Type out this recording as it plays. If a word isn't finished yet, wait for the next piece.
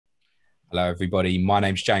Hello, everybody. My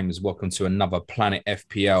name's James. Welcome to another Planet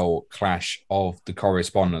FPL Clash of the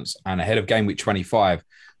Correspondents. And ahead of game week 25,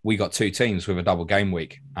 we got two teams with a double game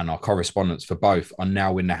week, and our correspondents for both are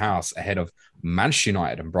now in the house ahead of Manchester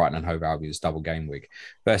United and Brighton and Hove Albion's double game week.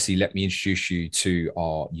 Firstly, let me introduce you to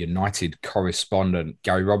our United correspondent,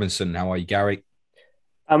 Gary Robinson. How are you, Gary?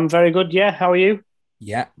 I'm very good. Yeah. How are you?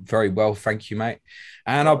 Yeah, very well. Thank you, mate.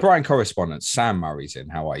 And our Brighton correspondent, Sam Murray's in.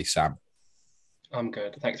 How are you, Sam? I'm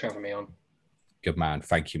good. Thanks for having me on. Good man.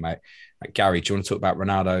 Thank you, mate. Gary, do you want to talk about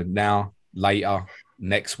Ronaldo now, later,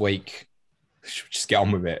 next week? Just get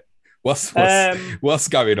on with it. What's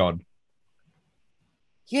going on?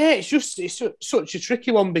 Yeah, it's such a tricky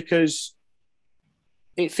one because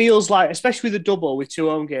it feels like, especially with the double with two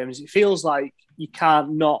home games, it feels like you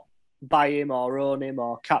can't not buy him or own him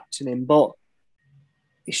or captain him, but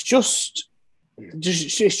it's just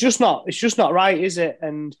not right, is it?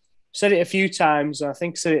 And said it a few times. I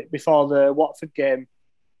think said it before the Watford game.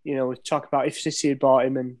 You know, we talk about if City had bought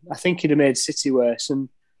him, and I think he'd have made City worse. And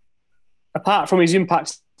apart from his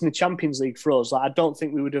impact in the Champions League for us, like, I don't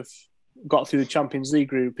think we would have got through the Champions League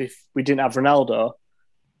group if we didn't have Ronaldo.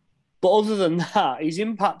 But other than that, his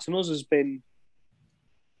impact on us has been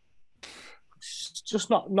just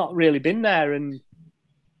not really been there. And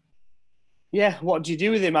yeah, what do you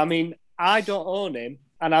do with him? I mean, I don't own him,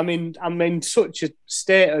 and I'm in such a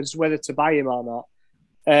state as whether to buy him or not.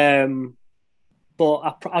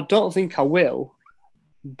 But I don't think I will.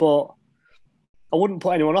 But I wouldn't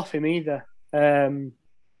put anyone off him either. I mean,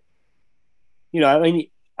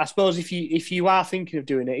 I suppose if you are thinking of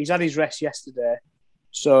doing it, he's had his rest yesterday,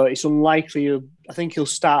 so it's unlikely. I think he'll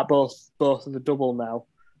start both of the double now,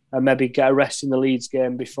 and maybe get a rest in the Leeds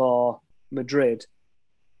game before Madrid.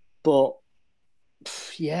 But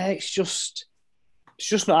yeah, it's just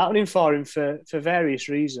not happening for him for various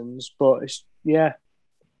reasons. But yeah.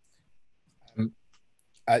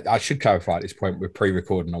 I should clarify at this point, we're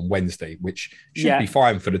pre-recording on Wednesday, which should be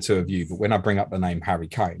fine for the two of you. But when I bring up the name Harry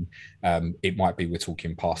Kane, it might be we're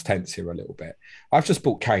talking past tense here a little bit. I've just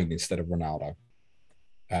bought Kane instead of Ronaldo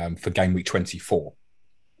for game week 24.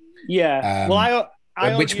 Yeah. Well,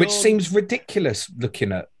 which seems ridiculous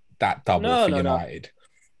looking at that double for United. No.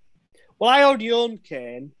 Well, I already own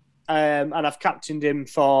Kane, and I've captained him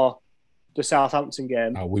for the Southampton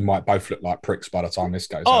game. Oh, we might both look like pricks by the time this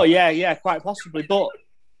goes. Oh, yeah, quite possibly.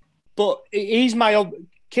 But he's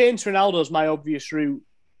Kane to Ronaldo's my obvious route,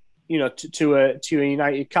 you know, to a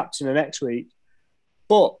United captain the next week.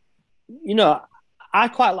 But you know, I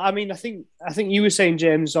think you were saying,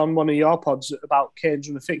 James, on one of your pods about Kane's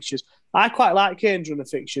run of fixtures. I quite like Kane's run of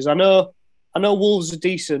fixtures. I know Wolves are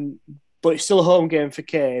decent, but it's still a home game for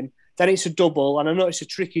Kane. Then it's a double, and I know it's a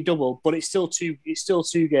tricky double, but it's still two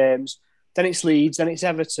games. Then it's Leeds, then it's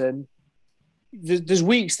Everton. There's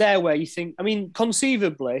weeks there where you think, I mean,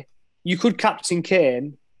 conceivably, you could captain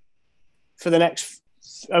Kane for the next.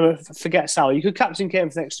 Forget Salah. You could captain Kane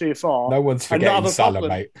for the next 3 or 4. No one's forgetting Salah,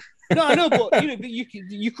 mate. No, I know, but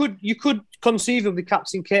you could conceivably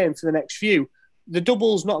captain Kane for the next few. The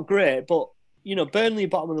double's not great, but you know, Burnley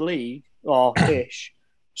bottom of the league or ish.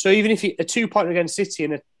 So even if a 2-point against City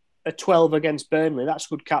and a 12 against Burnley, that's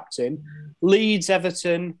good captain. Leeds,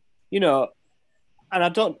 Everton, you know.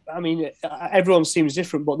 And everyone seems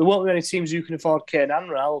different, but there won't be any teams who can afford Kane and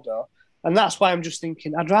Ronaldo. And that's why I'm just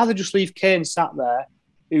thinking, I'd rather just leave Kane sat there,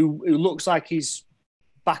 who looks like he's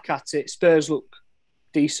back at it. Spurs look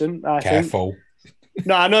decent, I think. Careful.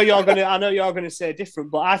 No, I know you're gonna say different,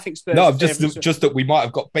 but I think Spurs. No, just that we might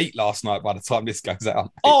have got beat last night by the time this goes out.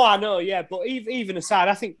 Oh, I know, yeah. But even aside,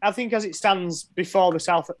 I think as it stands before the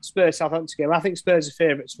Spurs Southampton game, I think Spurs are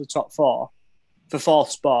favourites for the top 4, for 4th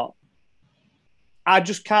spot. I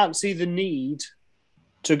just can't see the need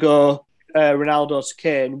to go Ronaldo to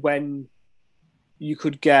Kane when you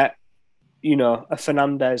could get, you know, a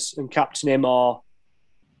Fernandes and captain him, or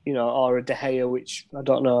you know, or a De Gea, which I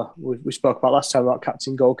don't know. We spoke about last time about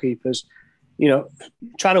captain goalkeepers. You know,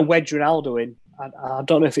 trying to wedge Ronaldo in, I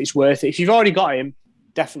don't know if it's worth it. If you've already got him,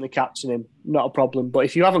 definitely captain him, not a problem. But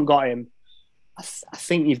if you haven't got him, I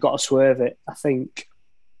think you've got to swerve it. I think.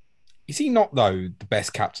 Is he not, though, the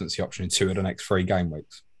best captaincy option in 2 of the next 3 game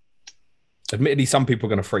weeks? Admittedly, some people are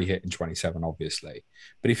going to free hit in 27, obviously.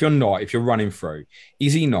 But if you're running through,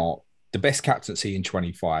 is he not the best captaincy in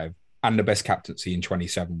 25 and the best captaincy in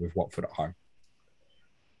 27 with Watford at home?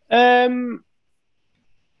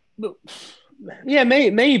 Yeah,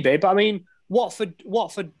 maybe. But I mean, Watford,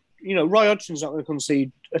 you know, Roy Hodgson's not going to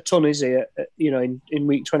concede a ton, is he? In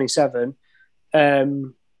week 27.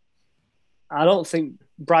 I don't think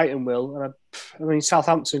Brighton will. And I mean,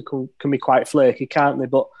 Southampton can be quite flaky, can't they?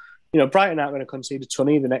 But Brighton aren't going to concede a ton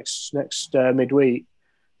either next midweek.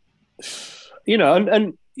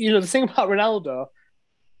 And the thing about Ronaldo,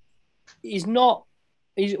 he's not.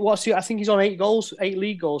 I think he's on 8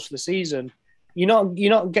 league goals for the season. You're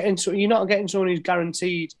not getting someone who's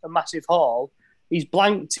guaranteed a massive haul. He's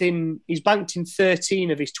blanked in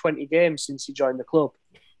 13 of his 20 games since he joined the club.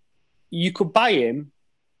 You could buy him,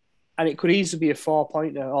 and it could easily be a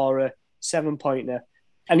 4-pointer or a 7-pointer.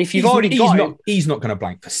 And if you've already got him, he's not going to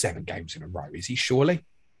blank for 7 games in a row, is he? Surely.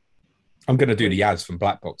 I'm going to do the ads from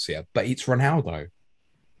Black Box here, but it's Ronaldo.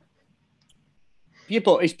 Yeah,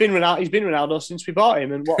 but it's been Ronaldo since we bought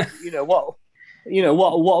him, and what have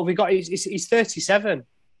we got? He's 37.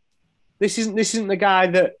 This isn't the guy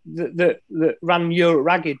that ran Europe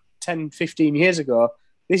ragged 10, 15 years ago.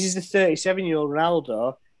 This is the 37-year-old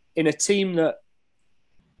Ronaldo in a team that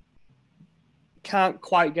can't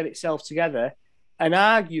quite get itself together, and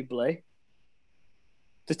arguably,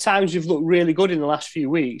 the times we've looked really good in the last few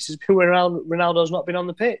weeks has been when Ronaldo's not been on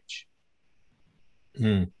the pitch.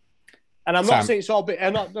 Hmm. And I'm not saying it's all,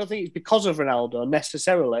 I don't think it's because of Ronaldo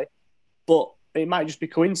necessarily, but it might just be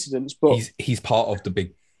coincidence. But he's part of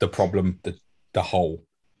the problem, the whole.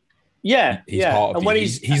 Yeah, he's part of. And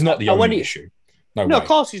he's not the only issue. No, of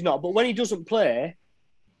course he's not. But when he doesn't play,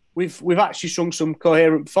 we've actually strung some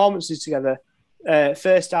coherent performances together.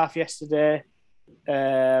 First half yesterday,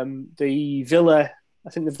 the Villa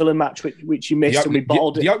match which you missed, and we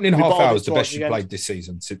bottled it. The opening half hour was the best you played this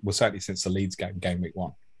season. Well, certainly since the Leeds game week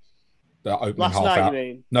 1. The opening last half night, hour. you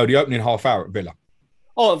mean? No, the opening half hour at Villa.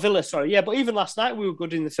 Oh, at Villa, sorry. Yeah, but even last night we were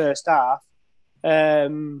good in the first half.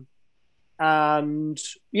 And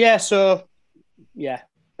yeah, so yeah,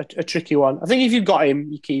 a tricky one. I think if you've got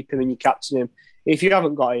him, you keep him and you captain him. If you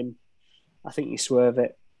haven't got him, I think you swerve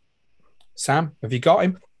it. Sam, have you got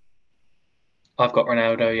him? I've got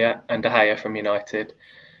Ronaldo, yeah, and De Gea from United.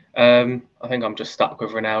 I think I'm just stuck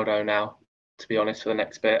with Ronaldo now, to be honest, for the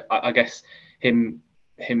next bit. I guess him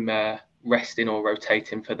resting or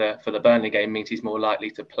rotating for the Burnley game means he's more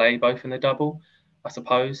likely to play both in the double, I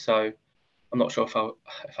suppose. So I'm not sure if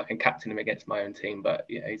I can captain him against my own team, but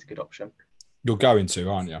yeah, he's a good option. You're going to,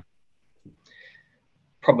 aren't you?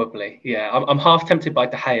 Probably, yeah. I'm half tempted by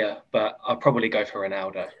De Gea, but I'll probably go for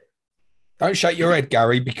Ronaldo. Don't shake your head,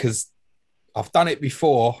 Gary, because I've done it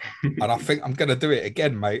before, and I think I'm going to do it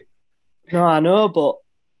again, mate. No, I know, but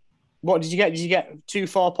what did you get? Did you get 2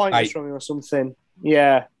 4-pointers from him or something?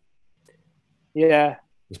 Yeah. Yeah. It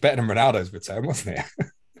was better than Ronaldo's return, wasn't it?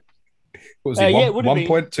 What was he? Yeah, 1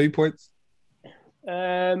 point, 2 points?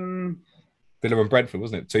 Villa and Brentford,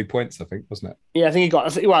 wasn't it? 2 points, I think, wasn't it? Yeah, I think he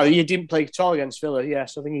got. Well, he didn't play at all against Villa. Yeah,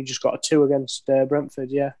 so I think he just got a 2 against Brentford.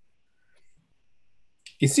 Yeah.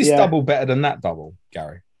 Is this double better than that double,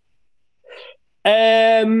 Gary?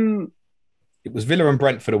 It was Villa and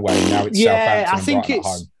Brentford away. Now it's Southampton and Brighton at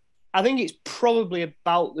home. I think it's probably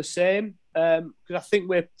about the same because I think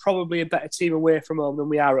we're probably a better team away from home than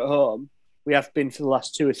we are at home. We have been for the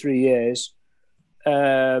last 2 or 3 years.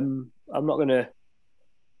 I'm not going to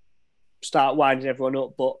start winding everyone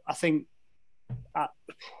up, but I think, I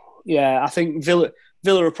think Villa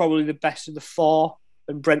are probably the best of the 4,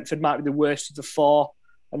 and Brentford might be the worst of the 4.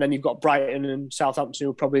 And then you've got Brighton and Southampton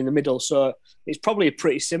who are probably in the middle. So it's probably a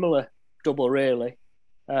pretty similar double, really.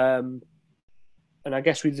 And I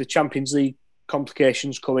guess with the Champions League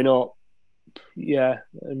complications coming up, yeah,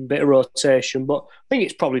 and a bit of rotation. But I think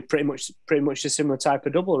it's probably pretty much a similar type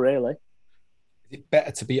of double, really. Is it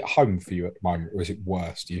better to be at home for you at the moment, or is it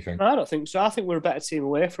worse, do you think? I don't think so. I think we're a better team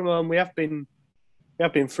away from home. We have been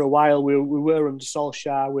for a while. We were under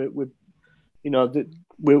Solskjaer.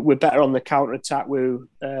 We're better on the counter attack.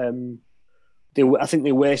 I think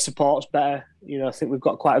the away support's better. I think we've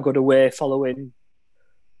got quite a good away following.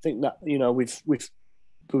 I think that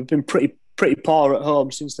we've been pretty poor at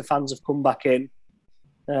home since the fans have come back in.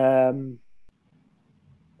 So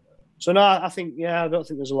no, I think I don't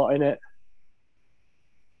think there's a lot in it.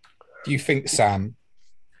 Do you think, Sam?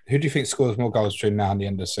 Who do you think scores more goals between now and the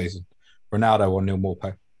end of the season? Ronaldo or Neil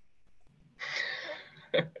Maupay?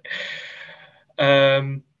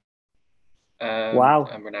 Wow.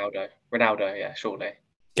 Ronaldo, yeah, surely.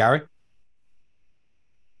 Gary?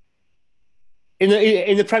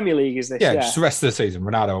 In the Premier League, is this? Yeah, just the rest of the season.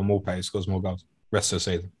 Ronaldo or Maupay scores more goals. Rest of the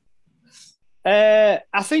season.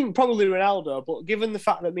 I think probably Ronaldo, but given the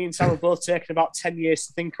fact that me and Sam have both taken about 10 years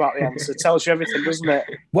to think about the answer, tells you everything, doesn't it?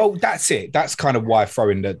 Well, that's it. That's kind of why I throw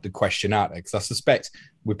in the question out there, because I suspect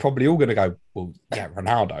we're probably all going to go, well, yeah,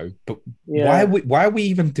 Ronaldo. But why are we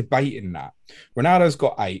even debating that? Ronaldo's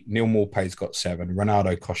got 8, Neil Maupay's got 7.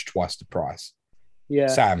 Ronaldo costs twice the price. Yeah.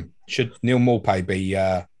 Sam, should Neil Maupay be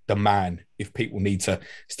the the man, if people need to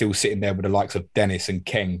still sit in there with the likes of Dennis and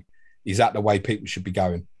King? Is that the way people should be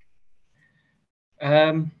going?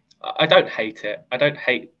 I don't hate it. I don't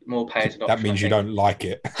hate Maupay as an option. That means you don't like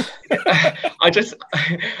it.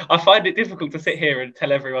 I find it difficult to sit here and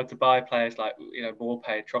tell everyone to buy players like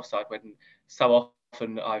Maupay and Trossard when so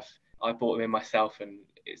often I've bought them in myself, and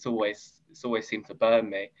it's always seemed to burn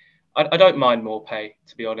me. I don't mind Maupay,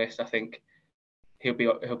 to be honest. I think he'll be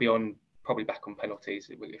on, probably back on penalties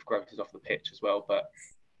if Growth is off the pitch as well. But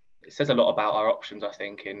it says a lot about our options, I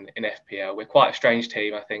think, in FPL. We're quite a strange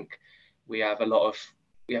team. I think we have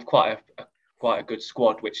quite a good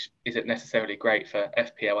squad, which isn't necessarily great for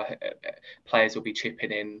FPL. Players will be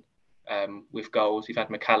chipping in with goals. You've had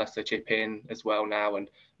McAllister chip in as well now, and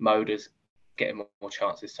Moda's getting more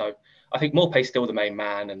chances. So I think Maupay's still the main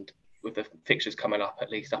man, and with the fixtures coming up,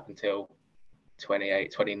 at least up until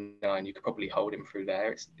 28, 29, you could probably hold him through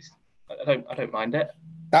there. I don't mind it.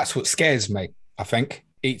 That's what scares me, I think.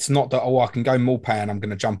 It's not that, I can go Maupay and I'm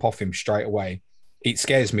going to jump off him straight away. It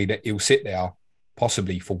scares me that he'll sit there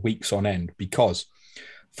possibly for weeks on end, because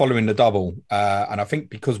following the double, and I think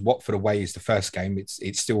because Watford away is the first game,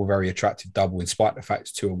 it's still a very attractive double in spite of the fact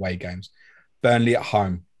it's 2 away games. Burnley at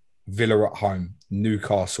home, Villa at home,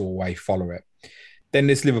 Newcastle away follow it. Then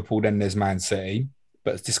there's Liverpool, then there's Man City.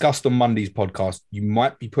 But as discussed on Monday's podcast, you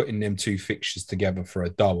might be putting them 2 fixtures together for a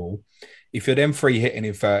double. If you're them 3 hitting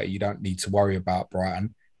in 30, you don't need to worry about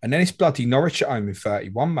Brighton. And then it's bloody Norwich at home in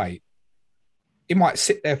 31, mate. It might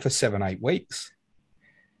sit there for 7-8 weeks.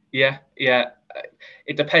 Yeah.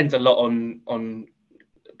 It depends a lot on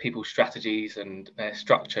people's strategies and their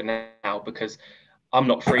structure now, because I'm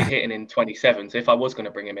not free hitting in 27. So if I was going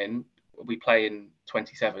to bring him in, we play in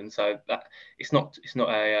 27. So that it's not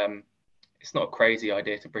a crazy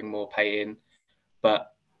idea to bring Maupay in.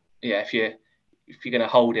 But yeah, if you're going to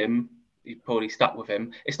hold him, you're probably stuck with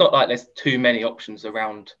him. It's not like there's too many options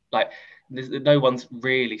around. Like no one's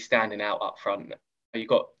really standing out up front. You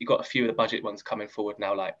got a few of the budget ones coming forward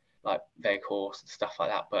now, like Weghorst and stuff like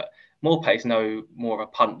that. But Maupay's no more of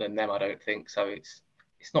a punt than them, I don't think. So it's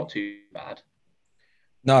not too bad.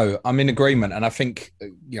 No, I'm in agreement. And I think,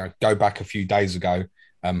 go back a few days ago,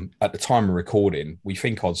 at the time of recording, we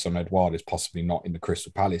think Odsonne Edouard is possibly not in the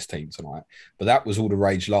Crystal Palace team tonight. But that was all the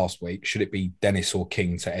rage last week. Should it be Dennis or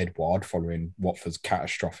King to Edouard following Watford's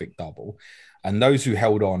catastrophic double? And those who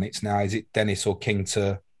held on, it's now, is it Dennis or King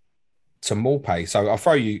to Maupay? So I'll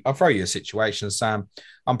throw you a situation, Sam.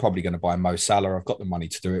 I'm probably going to buy Mo Salah. I've got the money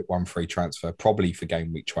to do it. 1 free transfer, probably for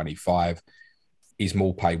game week 25. Is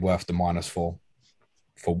Maupay worth the -4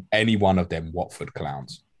 for any one of them Watford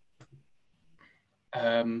clowns?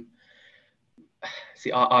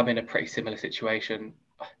 See, I'm in a pretty similar situation.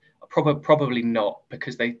 Probably not,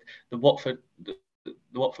 because the Watford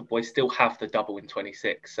boys still have the double in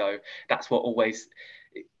 26. So that's what always.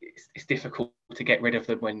 It's difficult to get rid of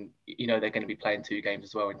them when they're going to be playing 2 games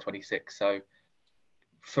as well in 26. So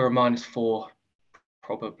for a -4,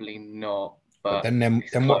 probably not. But then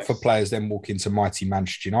Watford players then walk into mighty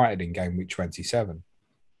Manchester United in game week 27.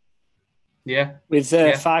 Yeah, with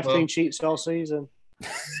 5 clean sheets all season.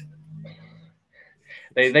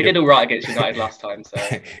 They did all right against United last time. So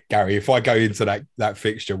Gary, if I go into that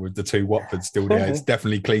fixture with the 2 Watford still there, it's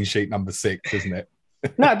definitely clean sheet number 6, isn't it?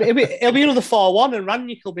 No, it'll be another 4-1 and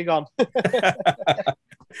Ranić will be gone.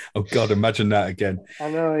 Oh God, imagine that again. I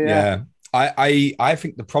know, yeah. I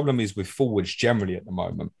think the problem is with forwards generally at the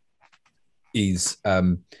moment is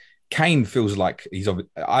Kane feels like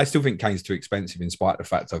I still think Kane's too expensive in spite of the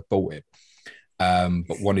fact I've bought it,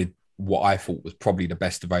 but wanted what I thought was probably the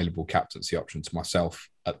best available captaincy option to myself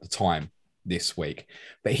at the time this week.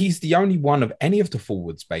 But he's the only one of any of the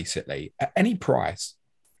forwards basically at any price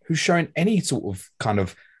who's showing any sort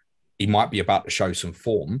of he might be about to show some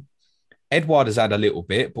form. Edouard has had a little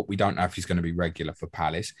bit, but we don't know if he's going to be regular for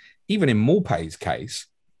Palace. Even in Maupay's case,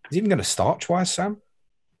 is he even going to start twice, Sam?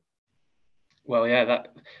 Well, yeah,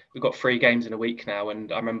 we've got 3 games in a week now,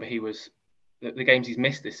 and I remember the games he's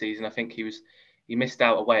missed this season. I think he missed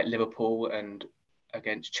out away at Liverpool and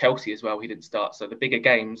against Chelsea as well. He didn't start, so the bigger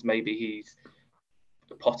games, maybe he's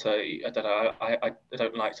Potter. I don't know. I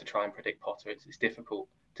don't like to try and predict Potter. It's difficult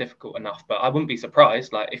enough, but I wouldn't be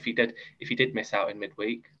surprised if he did miss out in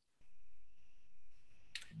midweek.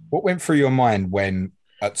 What went through your mind when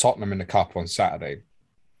at Tottenham in the Cup on Saturday,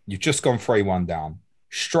 you've just gone 3-1 down,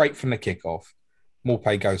 straight from the kickoff,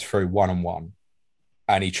 Maupay goes through 1-on-1,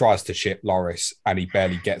 and he tries to chip Lloris, and he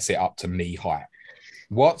barely gets it up to knee height.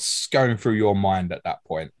 What's going through your mind at that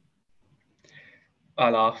point? I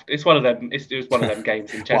laughed. It's one of them. It was one of them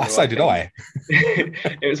games in general. Well, so did I.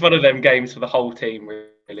 It was one of them games for the whole team.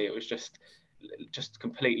 Really, it was just just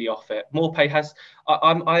completely off it. Maupay has.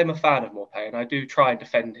 I am a fan of Maupay, and I do try and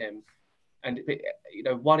defend him. And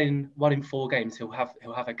one in 4 games, he'll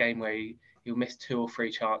have a game where he'll miss 2 or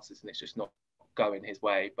 3 chances, and it's just not going his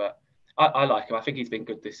way. But I like him. I think he's been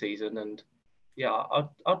good this season, and yeah,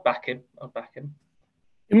 I'd back him.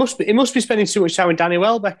 He must be spending too much time with Danny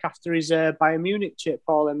Welbeck after his Bayern Munich chip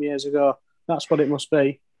all them years ago. That's what it must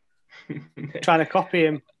be. Trying to copy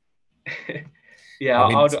him. Yeah,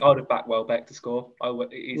 I would have backed Welbeck to score.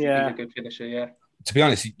 He's a good finisher, yeah. To be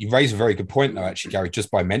honest, you raise a very good point, though, actually, Gary,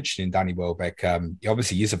 just by mentioning Danny Welbeck. He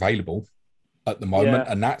obviously is available at the moment,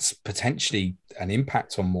 and that's potentially an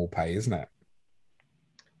impact on Maupay, isn't it?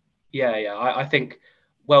 Yeah. I think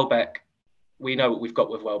Welbeck, we know what we've got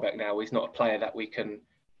with Welbeck now. He's not a player that we can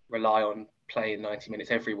rely on playing 90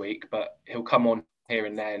 minutes every week, but he'll come on here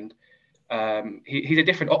and then. He's a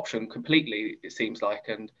different option completely, it seems like,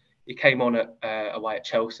 and he came on away at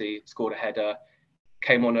Chelsea, scored a header,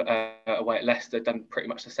 came on away at Leicester, done pretty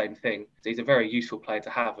much the same thing. So he's a very useful player to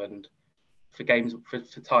have, and for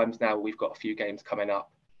times now, we've got a few games coming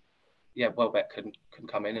up. Yeah, Welbeck can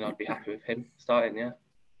come in, and I'd be happy with him starting, yeah.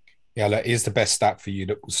 Yeah, look, here's the best stat for you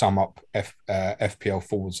that will sum up FPL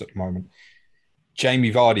forwards at the moment.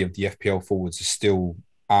 Jamie Vardy of the FPL forwards is still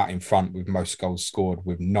out in front with most goals scored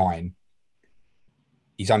with 9.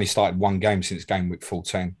 He's only started 1 game since game week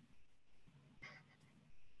 14.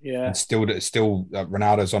 Yeah. And still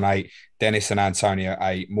Ronaldo's on 8, Dennis and Antonio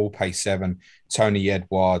 8, Maupay 7, Tony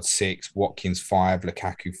Edwards 6, Watkins 5,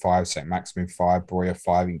 Lukaku 5, St. Maximin 5, Breuer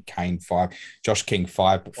 5, and Kane 5, Josh King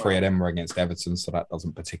 5, but 3 of them were against Everton, so that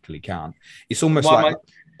doesn't particularly count. It's almost like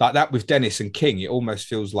that with Dennis and King. It almost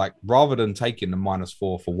feels like, rather than taking the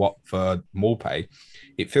 -4 for Maupay,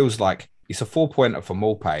 it feels like it's a 4-pointer for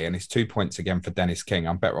Maupay and it's 2 points again for Dennis King.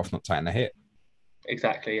 I'm better off not taking a hit.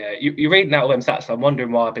 Exactly, yeah. You're reading out all them stats. I'm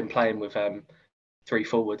wondering why I've been playing with 3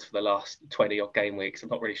 forwards for the last 20-odd game weeks. I'm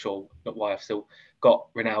not really sure why I've still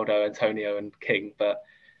got Ronaldo, Antonio and King. But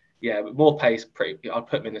yeah, Maupay's pretty... I'd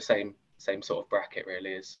put him in the same sort of bracket,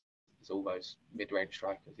 really, as all those mid-range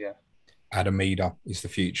strikers, yeah. Adam Eder is the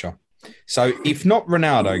future. So if not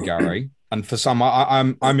Ronaldo, Gary, and for some,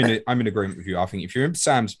 I'm in agreement with you. I think if you're in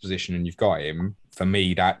Sam's position and you've got him, for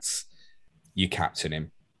me, that's you captain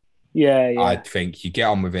him. Yeah. I think you get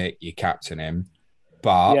on with it, you captain him.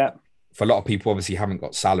 But for a lot of people, obviously, haven't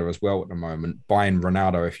got Salah as well at the moment. Buying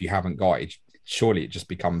Ronaldo, if you haven't got it, surely it just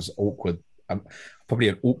becomes awkward. Probably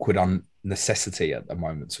an awkward necessity at the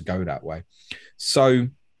moment to go that way. So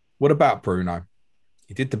what about Bruno?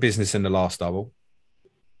 He did the business in the last double.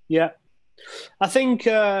 Yeah. I think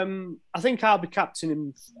I'll be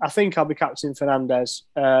captaining. I think I'll be captaining Fernandes.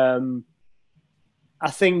 I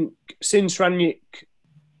think since Rangnick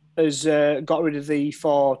has got rid of the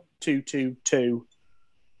 4-2-2-2,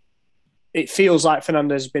 it feels like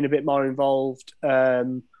Fernandes has been a bit more involved.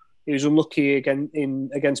 He was unlucky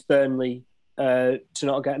against Burnley to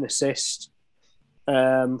not get an assist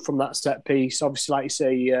from that set piece. Obviously, like you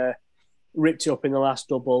say, ripped it up in the last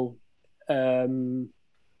double.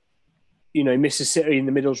 He misses City in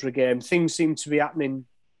the Middlesbrough game. Things seem to be happening,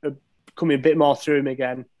 coming a bit more through him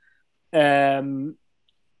again. I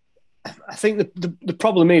think the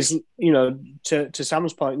problem is, to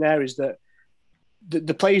Sam's point there, is that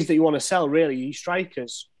the players that you want to sell really are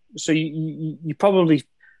strikers. So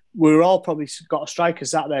we're all probably got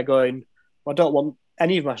strikers out there going, I don't want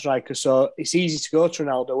any of my strikers, so it's easy to go to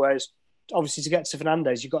Ronaldo. Whereas obviously to get to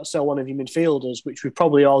Fernandes, you've got to sell one of your midfielders, which we've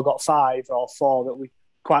probably all got 5 or 4 that we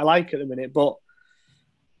quite like at the minute. But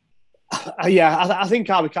I think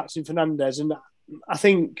I'll be captain Fernandes, and I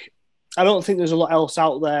don't think there's a lot else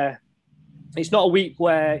out there. It's not a week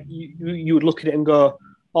where you would look at it and go,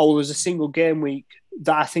 oh, well, there's a single game week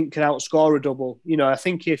that I think can outscore a double. I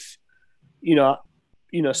think if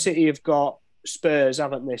City have got Spurs,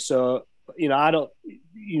 haven't they? So I don't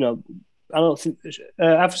think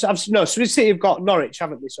City have got Norwich,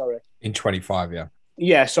 haven't they? Sorry, in 25, yeah.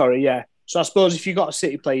 Yeah, sorry, yeah. So I suppose if you've got a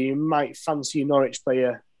City player, you might fancy a Norwich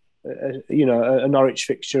player, a Norwich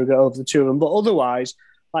fixture, go over the 2 of them. But otherwise,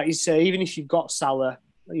 like you say, even if you've got Salah,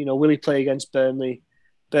 will he play against Burnley?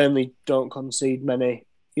 Burnley don't concede many.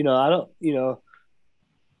 Kane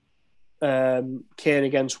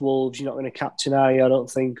against Wolves, you're not going to captain, are you? I don't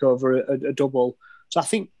think, over a double. So I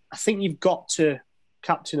think you've got to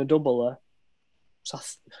captain a doubler. So I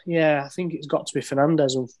think it's got to be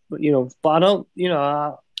Fernandes. But I don't.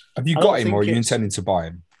 Have you got him, or are you intending to buy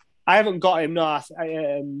him? I haven't got him, no.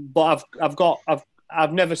 But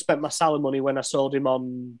I've never spent my Salah money when I sold him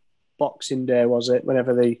on Boxing Day, was it?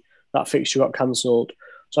 Whenever that fixture got cancelled.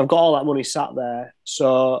 So I've got all that money sat there,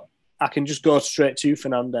 so I can just go straight to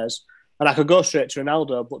Fernandes. and I could go straight to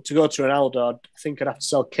Ronaldo. But to go to Ronaldo, I think I'd have to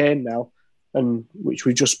sell Kane now, and which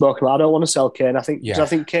we've just spoken about. I don't want to sell Kane. I think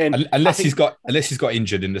Kane, unless he's got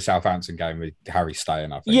injured in the Southampton game with Harry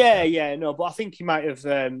staying. I think. No, but I think he might have.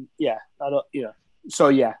 I don't. So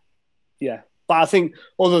yeah. But I think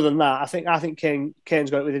other than that, I think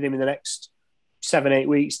Kane's got it within him in the next 7-8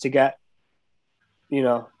 weeks to get, 8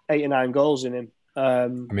 or 9 goals in him.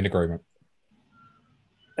 I'm in agreement.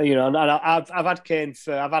 And I've had Kane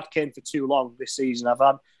for too long this season.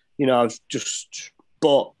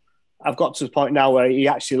 But I've got to the point now where he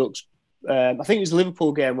actually looks. I think it was the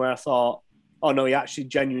Liverpool game where I thought, oh no, he actually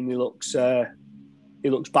genuinely looks. He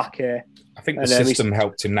looks back here. I think the system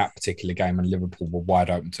helped in that particular game, and Liverpool were wide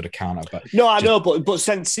open to the counter. But no, I know, but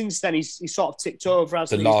since then he's sort of ticked over. As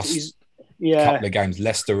the last couple of games,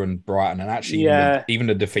 Leicester and Brighton, and actually even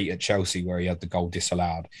the defeat at Chelsea where he had the goal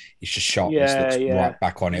disallowed, his just sharpness looks right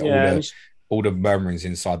back on it. Yeah. All the murmurings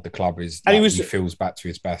inside the club is like he feels back to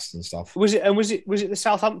his best and stuff. Was it the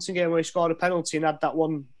Southampton game where he scored a penalty and had that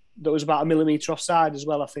one that was about a millimetre offside as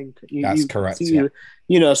well? I think that's correct. So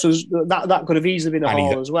that could have easily been a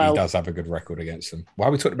haul as well. He does have a good record against them. Why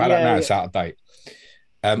are we talking about that now? It's out of date.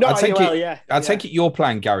 I take it your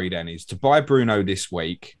plan, Gary, then is to buy Bruno this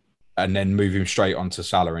week and then move him straight onto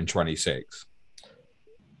Salah in 26.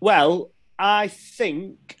 Well, I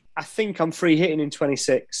think I'm free hitting in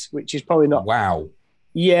 26, which is probably not. Wow.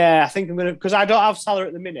 Yeah, I think I'm gonna, because I don't have Salah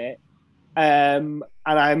at the minute, and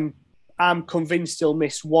I'm convinced he'll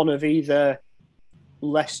miss one of either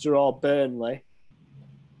Leicester or Burnley,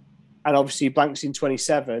 and obviously blanks in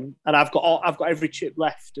 27, and I've got every chip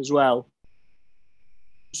left as well.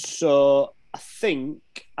 So I think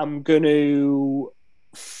I'm going to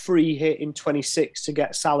free hit in 26 to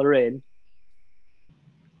get Salah in.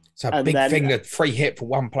 It's a big thing. That free hit for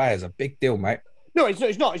one player is a big deal, mate. No,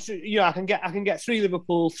 it's not. It's, I can get 3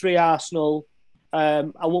 Liverpool, 3 Arsenal. I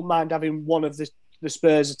won't mind having one of the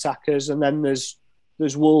Spurs attackers, and then there's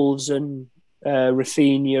Wolves and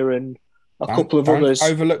Rafinha and a couple of others.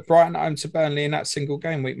 Overlook Brighton at home to Burnley in that single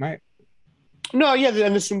game week, mate. No, yeah,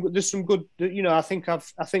 and there's some good. I think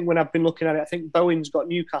when I've been looking at it, I think Bowen's got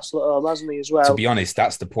Newcastle at home, hasn't he, as well? To be honest,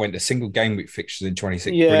 that's the point. The single game week fixtures in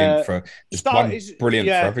 26, brilliant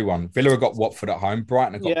for everyone. Villa have got Watford at home.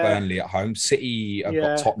 Brighton have got Burnley at home. City have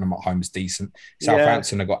got Tottenham at home, is decent.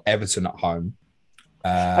 Southampton have got Everton at home.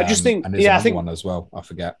 I just think, and there's another one as well. I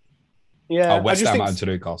forget. Yeah, West Ham at home to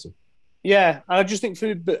Newcastle. Yeah, and I just think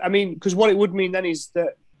because what it would mean then is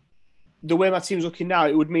that the way my team's looking now,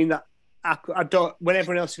 it would mean that I don't. When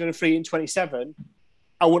everyone else is going to free in 27,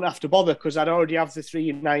 I wouldn't have to bother because I'd already have the 3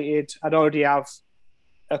 United. I'd already have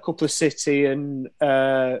a couple of City and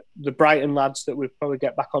the Brighton lads that we'd probably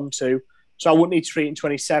get back onto. So I wouldn't need to free it in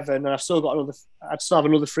 27, and I'd still have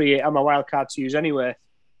another free hit and my wild card to use anyway.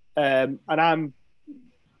 And I'm,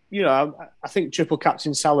 I think triple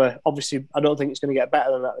captain Salah. Obviously, I don't think it's going to get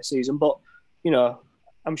better than that this season, but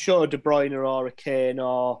I'm sure a De Bruyne or a Kane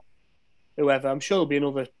or whoever, I'm sure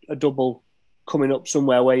there'll be a double coming up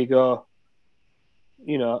somewhere where you go,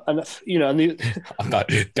 Gary,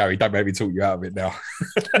 don't make me talk you out of it now.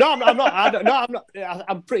 No, I'm not.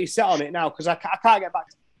 I'm pretty set on it now because I can't get back.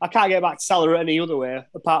 I can't get back to Salah any other way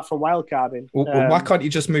apart from wildcarding. Well, why can't you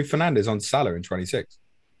just move Fernandes on Salah in 26?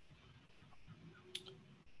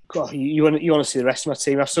 God, you want to see the rest of my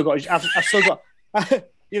team? I've still got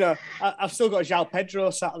João Pedro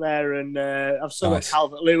sat there, and I've still got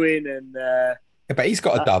Calvert-Lewin, and but he's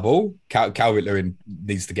got a double. Calvert-Lewin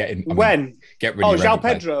needs to get in. Get really. João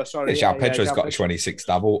Pedro. Sorry, João Pedro's got a 26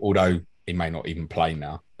 double, although he may not even play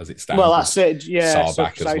now as it stands. Well, that's it. Yeah, Sarr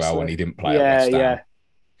back as well, and he didn't play. At West Ham.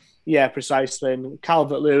 Yeah, precisely. And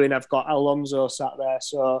Calvert-Lewin, I've got Alonso sat there,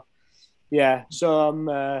 so yeah. So I'm.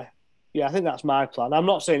 I think that's my plan. I'm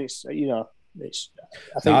not saying it's.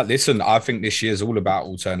 Listen, I think this year's all about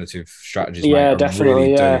alternative strategies. Yeah, mate.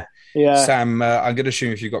 definitely. Really yeah. Sam, I'm going to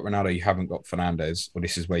assume if you've got Ronaldo, you haven't got Fernandes, or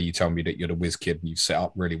this is where you tell me that you're the whiz kid and you've set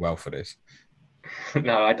up really well for this.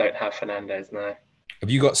 No, I don't have Fernandes, no. Have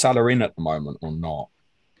you got Salah in at the moment or not?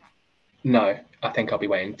 No, I think I'll be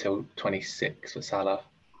waiting until 26 for Salah.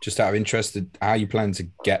 Just out of interest, how you plan to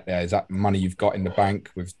get there? Is that money you've got in the bank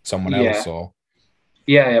with someone else? Or?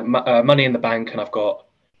 Yeah, money in the bank, and I've got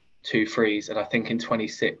 2 frees, and I think in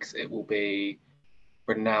 26 it will be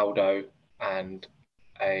Ronaldo and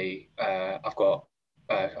I've got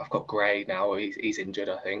Gray now. He's injured,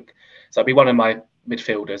 I think. So I'll be one of my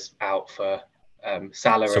midfielders out for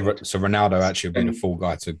Salah. So Ronaldo actually will be the full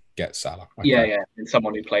guy to get Salah. Okay. Yeah, and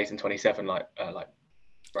someone who plays in 27, like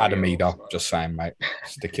Adam Eder, just saying, mate,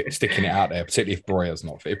 sticking it out there, particularly if Breuer's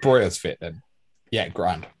not fit. If Breuer's fit, then Yeah,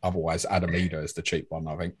 grand. Otherwise, Adam Eder is the cheap one,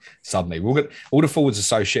 I think. Suddenly, we'll get all the forwards are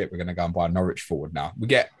so shit, we're going to go and buy a Norwich forward now. We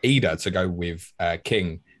get Eder to go with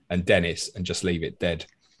King and Dennis and just leave it dead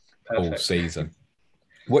all season.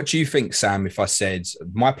 What do you think, Sam, if I said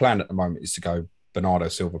my plan at the moment is to go Bernardo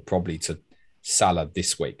Silva probably to Salah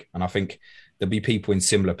this week? And I think there'll be people in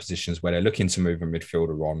similar positions where they're looking to move a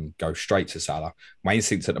midfielder on, go straight to Salah. My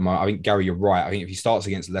instinct at the moment, I think, Gary, you're right. I think if he starts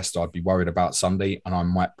against Leicester, I'd be worried about Sunday and I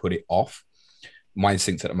might put it off. My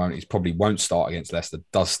instinct at the moment is probably won't start against Leicester,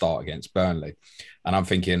 does start against Burnley. And I'm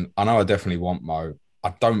thinking, I know I definitely want Mo.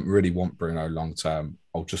 I don't really want Bruno long term.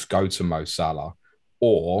 I'll just go to Mo Salah.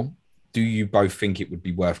 Or do you both think it would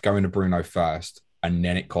be worth going to Bruno first and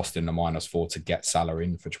then it costing the -4 to get Salah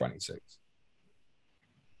in for 26?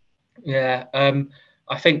 Yeah,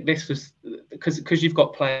 I think this was because you've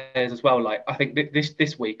got players as well. Like I think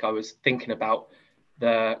this week I was thinking about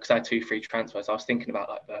because I had 2 free transfers. I was thinking about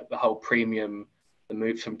like the whole premium, the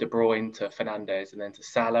move from De Bruyne to Fernandes and then to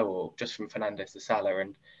Salah, or just from Fernandes to Salah.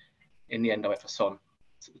 And in the end, I went for Son.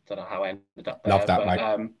 I don't know how I ended up there. Love that,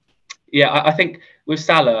 mate. Yeah, I think with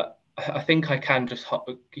Salah, I think you can just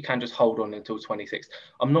hold on until 26.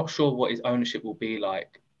 I'm not sure what his ownership will be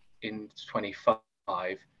like in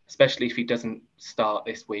 25, especially if he doesn't start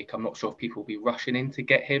this week. I'm not sure if people will be rushing in to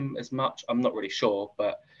get him as much. I'm not really sure,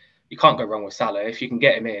 but you can't go wrong with Salah. If you can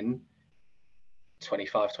get him in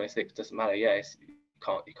 25, 26, doesn't matter. Yeah,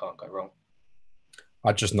 you can't go wrong.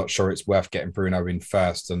 I'm just not sure it's worth getting Bruno in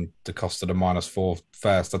first and the cost of the -4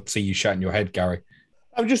 first. I'd see you shaking your head, Gary.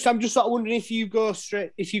 I'm just sort of wondering if you go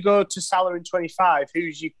to Salah in 25,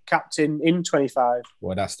 who's your captain in 25?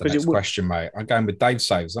 Well, that's the next question, mate. I'm going with Dave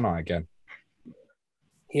saves, aren't I, again?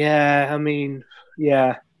 Yeah, I mean,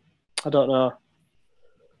 yeah, I don't know.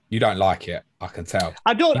 You don't like it, I can tell.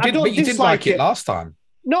 I don't. But you didn't like it last time.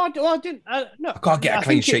 No, I didn't. No, I can't get a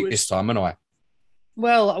clean sheet this time, am I?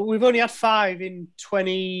 Well, we've only had 5 in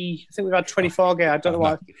 20. I think we've had 24 games. I don't know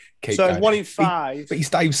why. So going. 1 in 5. But his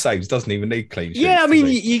Dave saves doesn't even need clean sheets. Yeah, I mean,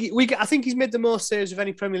 I think he's made the most saves of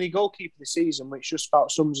any Premier League goalkeeper this season, which just about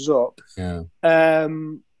sums us up. Yeah.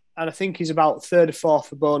 And I think he's about 3rd or 4th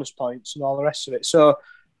for bonus points and all the rest of it. So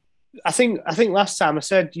I think last time I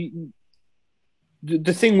said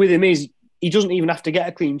the thing with him is he doesn't even have to get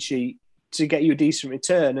a clean sheet to get you a decent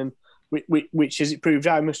return, and which as it proved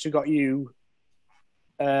out, must have got you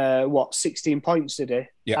 16 points today,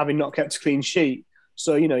 having not kept a clean sheet.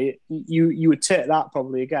 So you would take that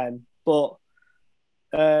probably again, but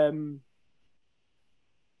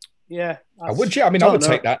yeah. I would. Yeah, I mean, I would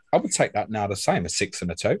take that. I would take that now the same, a 6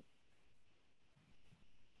 and a 2.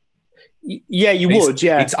 Yeah, you would.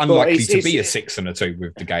 Yeah, it's unlikely to be a 6 and a 2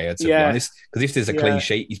 with De Gea, to be honest. Because if there's a clean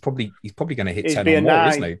sheet, he's probably going to hit 10 or more, 9.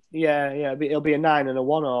 Isn't he? Yeah. It'll be a 9 and a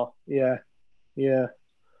 1, or yeah.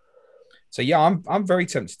 So yeah, I'm very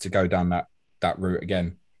tempted to go down that route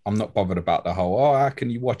again. I'm not bothered about the whole, how can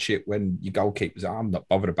you watch it when your goalkeepers? I'm not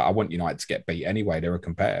bothered about. I want United to get beat anyway. They're a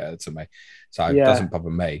competitor to me, so it doesn't bother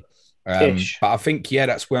me. But I think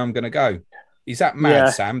that's where I'm going to go. Is that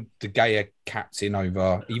mad, Sam? De Gea captain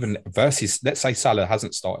over even versus, let's say Salah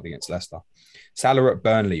hasn't started against Leicester. Salah at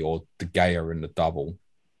Burnley or De Gea in the double?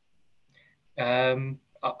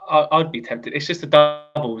 I'd be tempted. It's just the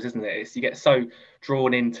doubles, isn't it? You get so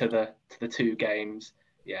drawn into the 2 games.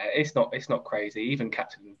 Yeah, it's not crazy. Even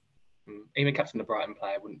captain the Brighton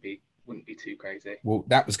player wouldn't be too crazy. Well,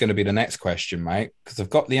 that was going to be the next question, mate, because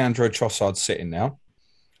I've got Leandro Trossard sitting now.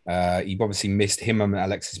 You've obviously missed him, and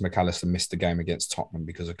Alexis McAllister missed the game against Tottenham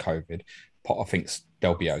because of COVID. Potter thinks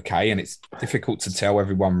they'll be okay, and it's difficult to tell.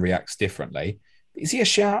 Everyone reacts differently. Is he a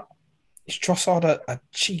shout? Is Trossard a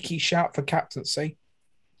cheeky shout for captaincy?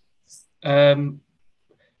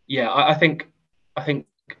 Yeah, I think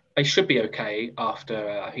they should be okay after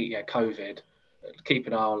COVID. Keep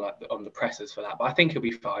an eye on the pressers for that, but I think he'll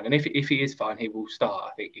be fine. And if he is fine, he will start.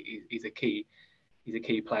 I think he's a key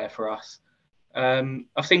player for us.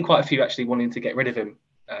 I've seen quite a few actually wanting to get rid of him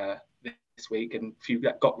this week, and a few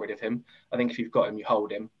that got rid of him. I think if you've got him, you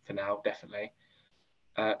hold him for now, definitely.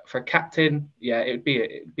 For a captain, it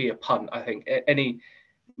would be a punt. I think any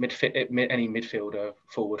midfielder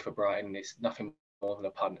forward for Brighton is nothing more than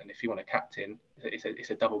a punt. And if you want a captain, it's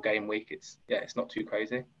a double game week. It's not too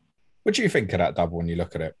crazy. What do you think of that double when you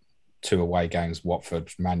look at it? 2 away games,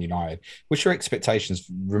 Watford, Man United. What's your expectations?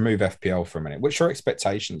 Remove FPL for a minute. What's your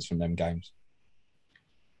expectations from them games?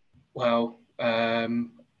 Well,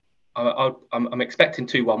 I'm expecting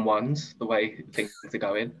 2-1-1s the way things are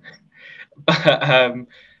going. But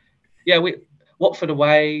Watford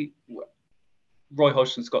away. Roy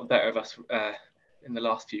Hodgson's got the better of us in the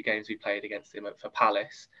last few games we played against him for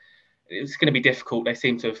Palace. it's going to be difficult. He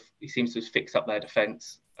seems to have fixed up their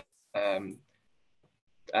defence,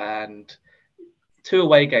 and 2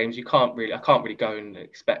 away games. I can't really go and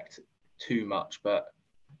expect too much, but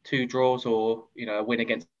 2 draws or a win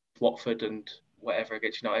against Watford and whatever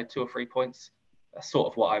against United, 2 or 3 points. That's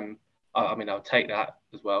sort of what I'll take that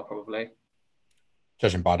as well, probably.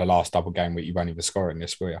 Judging by the last double game week, you won't even score in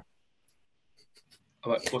this, will you?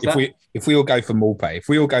 If we all go for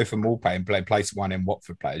Maupay, and play some one in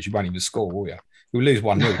Watford players, you won't even score, will you? You'll lose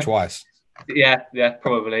 1-0 twice. Yeah,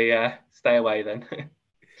 probably. Yeah, stay away then.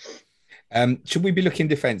 Should we be looking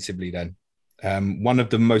defensively then? One of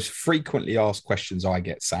the most frequently asked questions I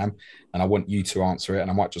get, Sam, and I want you to answer it, and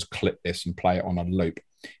I might just clip this and play it on a loop.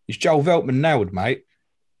 Is Joel Veltman nailed, mate?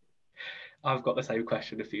 I've got the same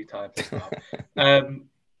question a few times as well.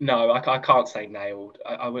 No, I can't say nailed.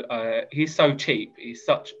 I would. He's so cheap. I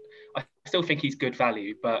still think he's good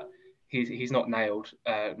value, but he's not nailed.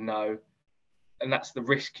 No, and that's the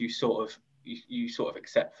risk you sort of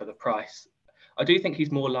accept for the price. I do think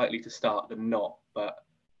he's more likely to start than not, but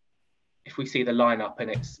if we see the lineup and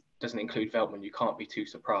it doesn't include Veltman, you can't be too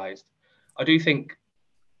surprised. I do think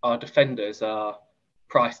our defenders are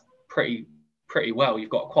priced pretty well. You've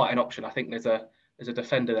got quite an option. I think there's a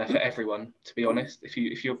defender there for everyone, to be honest. If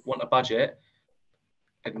you want a budget,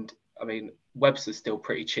 and I mean Webster's still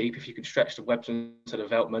pretty cheap. If you can stretch the Webster to the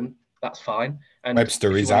Veltman, that's fine. And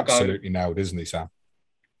Webster is absolutely nailed, isn't he, Sam?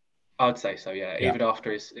 I'd say so. Yeah. Even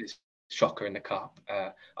after his shocker in the cup,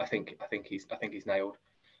 I think he's nailed.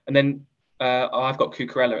 And then I've got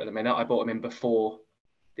Cucurella at the minute. I bought him in before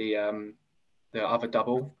the other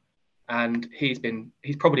double, and he's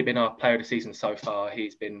probably been our player of the season so far.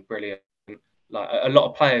 He's been brilliant. Like a lot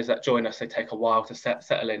of players that join us, they take a while to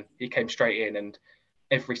settle in. He came straight in, and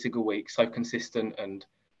every single week, so consistent and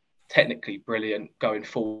technically brilliant going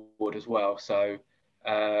forward as well. So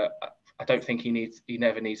I don't think he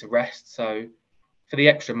never needs a rest. So for the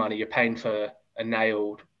extra money, you're paying for a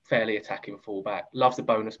nailed, fairly attacking fullback. Loves the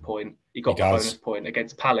bonus point. He got the bonus point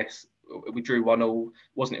against Palace. We drew 1-1,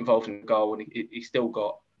 wasn't involved in the goal, and he still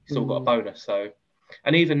got a bonus. So,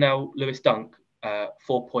 and even now, Lewis Dunk,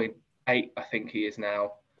 4.8, I think he is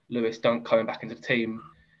now. Lewis Dunk coming back into the team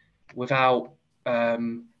without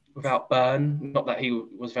Byrne. Not that he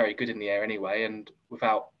was very good in the air anyway, and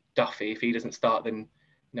without Duffy, if he doesn't start, then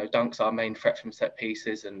Dunk's our main threat from set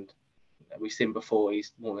pieces, and we've seen before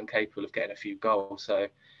he's more than capable of getting a few goals. So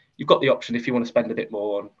you've got the option if you want to spend a bit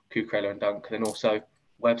more on Cucurella and Dunk, and then also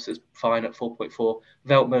Webster's fine at 4.4.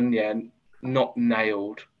 Veltman, not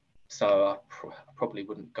nailed, so I probably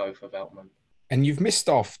wouldn't go for Veltman. And you've missed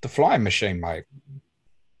off the flying machine, mate.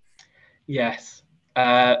 Yes.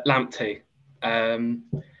 Lamptey.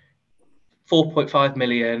 4.5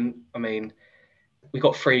 million. I mean, we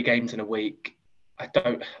got 3 games in a week. I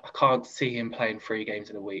can't see him playing 3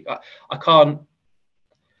 games in a week. I can't.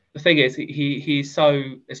 The thing is, he's so,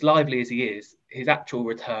 as lively as he is, his actual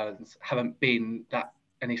returns haven't been that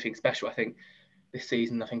anything special. I think this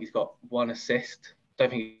season, he's got 1 assist. Don't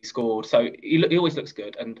think he scored. So he always looks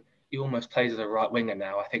good, and he almost plays as a right winger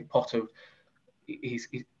now. I think Potter, he's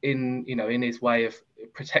in his way of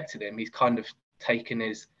protecting him, he's kind of taken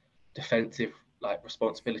his defensive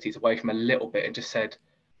responsibilities away from a little bit and just said,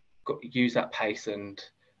 got to use that pace. And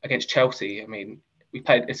against Chelsea, I mean, we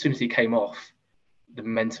played as soon as he came off, the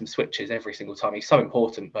momentum switches every single time. He's so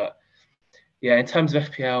important. But yeah, in terms of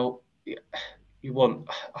FPL, you want,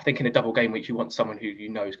 I think in a double game week, you want someone who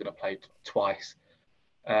is going to play twice.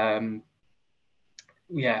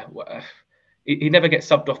 He never gets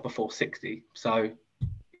subbed off before 60, so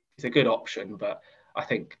he's a good option. But I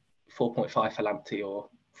think 4.5 for Lamptey or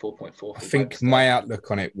 4.4 for I think Webster. My outlook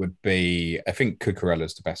on it would be, I think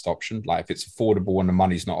Cucurella's the best option. Like, if it's affordable and the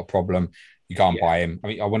money's not a problem, you can't buy him. I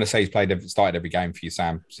mean, I want to say he's started every game for you,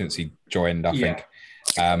 Sam, since he joined, I think.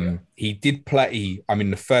 He did play,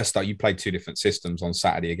 the first start, you played 2 different systems on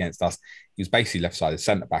Saturday against us. He was basically left-sided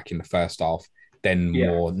centre-back in the first half, then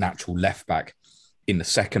more natural left-back in the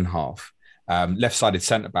second half. Left-sided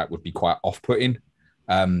centre-back would be quite off-putting.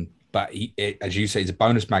 But as you say, he's a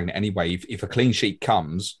bonus magnet anyway. If a clean sheet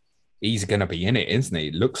comes, he's going to be in it, isn't he?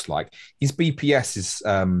 It looks like. His BPS is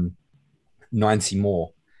 90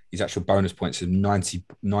 more. His actual bonus points is 90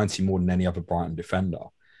 more than any other Brighton defender.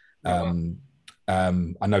 I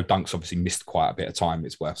know Dunk's obviously missed quite a bit of time,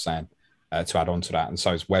 it's worth saying, to add on to that, and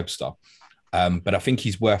so is Webster. But I think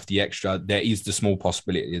he's worth the extra. There is the small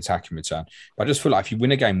possibility of the attacking return. But I just feel like if you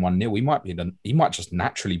win a game 1-0, he might just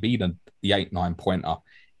naturally be the 8-9 pointer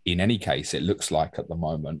in any case, it looks like at the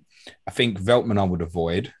moment. I think Veltman I would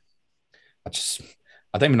avoid. I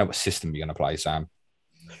don't even know what system you're going to play, Sam.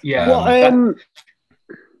 Yeah.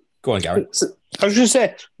 Go on, Gary. I was going to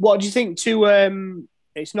say, what do you think to?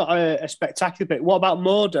 It's not a spectacular bit. What about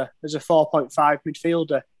Moda as a 4.5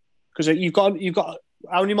 midfielder? Because you've got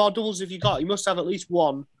how many more doubles have you got? You must have at least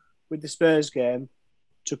one with the Spurs game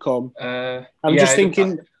to come. I'm just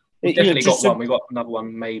thinking. We've definitely got one. We've got another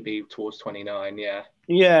one maybe towards 29. Yeah.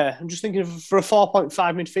 Yeah, I'm just thinking for a 4.5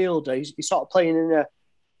 midfielder, he's sort of playing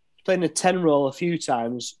in a 10 role a few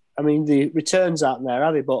times. I mean, the returns aren't there,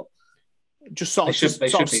 are they? But just sort of they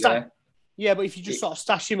should be there. Yeah, but if you just sort of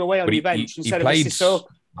stash him away on your bench instead of Sissoko.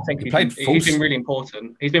 I think he's been really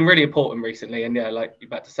important. He's been really important recently, and yeah, like you're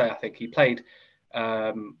about to say, I think he played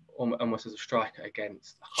almost as a striker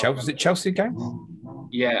against Chelsea. Was it Chelsea game?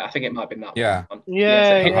 Yeah, I think it might have been that. Yeah. One.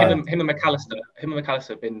 Yeah. So him and McAllister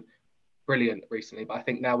have been brilliant recently, but I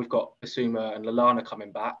think now we've got Basuma and Lallana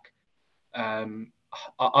coming back.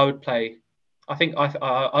 I would play. I think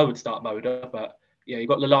I would start Moda, but yeah, you've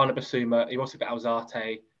got Lallana, Basuma. You've also got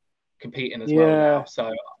Alzate competing as well now.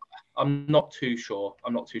 So I'm not too sure.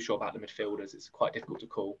 I'm not too sure about the midfielders. It's quite difficult to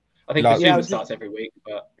call. I think Basuma starts every week,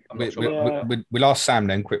 but I'm not sure. We'll ask Sam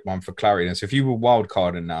then, quick one for clarity. So if you were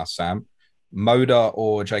wildcarding now, Sam, Moda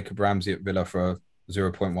or Jacob Ramsey at Villa for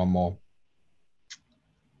 0.1 more?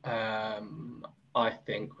 I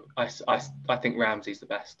think Ramsey's the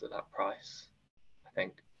best at that price. I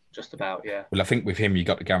think just about, yeah. Well, I think with him, you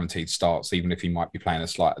got the guaranteed starts, even if he might be playing a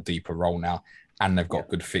slightly deeper role now. And they've got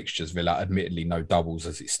good fixtures. Villa, admittedly, no doubles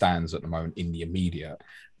as it stands at the moment in the immediate.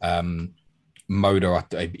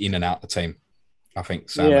 Moda in and out the team. I think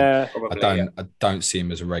Sam. Yeah, I don't see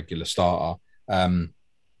him as a regular starter.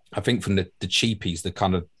 I think from the cheapies, the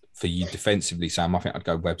kind of for you defensively, Sam, I think I'd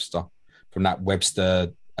go Webster. From that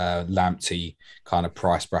Webster Lamptey kind of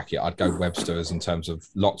price bracket, I'd go Webster as in terms of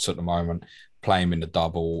lots at the moment. Play him in the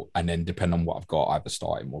double, and then depending on what I've got, either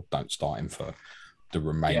start him or don't start him for the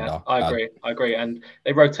remainder. Yeah, I agree. And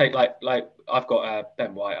they rotate like I've got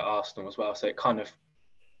Ben White at Arsenal as well, so it kind of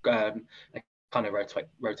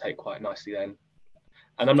rotate quite nicely then.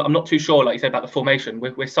 And I'm not too sure, like you said, about the formation.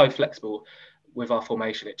 We're so flexible with our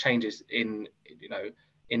formation; it changes in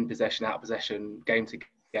possession, out of possession, game to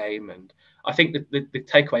game. And I think the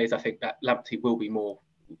takeaway is I think that Lamptey will be more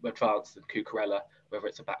advanced than Cucurella, whether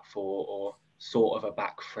it's a back four or sort of a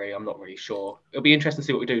back three. I'm not really sure. It'll be interesting to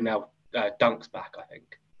see what we do now. Dunk's back, I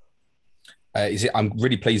think. I'm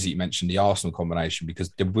really pleased that you mentioned the Arsenal combination,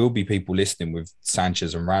 because there will be people listening with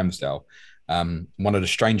Sanchez and Ramsdale. One of the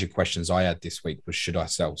stranger questions I had this week was, should I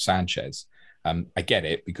sell Sanchez? I get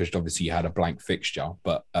it, because obviously you had a blank fixture,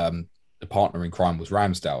 but the partner in crime was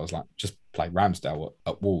Ramsdale. I was like, just play Ramsdale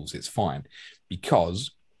at Wolves. It's fine,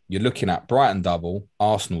 because you're looking at Brighton double,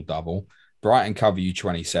 Arsenal double, Brighton cover you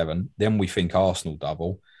 27. Then we think Arsenal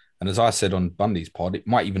double. And as I said on Bundy's pod, it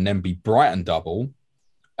might even then be Brighton double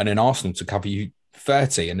and then Arsenal to cover you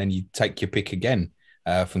 30. And then you take your pick again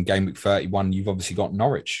from game week 31. You've obviously got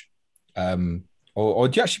Norwich. Or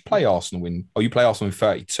do you actually play Arsenal you play Arsenal in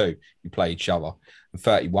 32? You play each other. And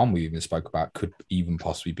 31, we even spoke about, could even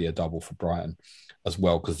possibly be a double for Brighton as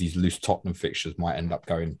well, because these loose Tottenham fixtures might end up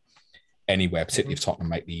going anywhere, particularly if Tottenham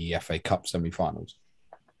make the FA Cup semi-finals.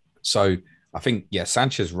 So I think,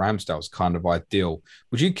 Sanchez Ramsdale is kind of ideal.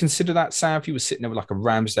 Would you consider that, Sam, if you were sitting there with like a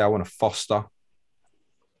Ramsdale and a Foster?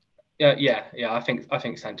 Yeah. I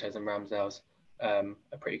think Sanchez and Ramsdale's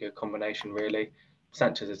a pretty good combination, really.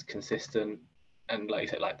 Sanchez is consistent, and like you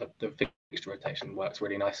said, like the fixture rotation works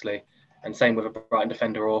really nicely. And same with a Brighton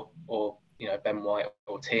defender or Ben White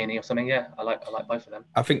or Tierney or something. Yeah, I like both of them.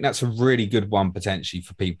 I think that's a really good one potentially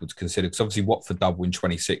for people to consider, because obviously Watford double in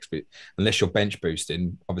 26, but unless you're bench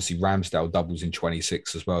boosting, obviously Ramsdale doubles in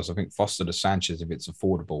 26 as well. So I think Foster to Sanchez, if it's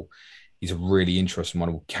affordable, he's a really interesting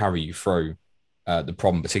one. Will carry you through the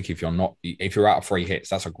problem, particularly if you're out of free hits.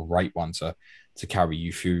 That's a great one to carry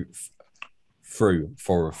you through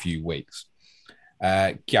for a few weeks.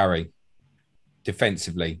 Gary,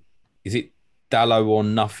 defensively, is it Dallo or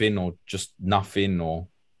nothing, or just nothing, or?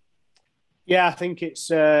 Yeah, I think it's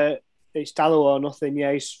Dallo or nothing.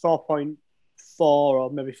 Yeah, he's 4.4 or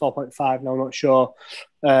maybe 4.5 now, I'm not sure.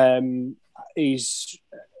 He's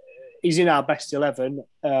in our best 11.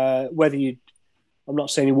 I'm not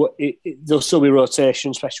saying there'll still be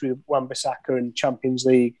rotation, especially with Wan-Bissaka and Champions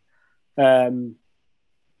League.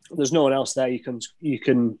 There's no one else there you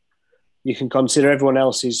can consider. Everyone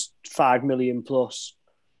else is 5 million plus.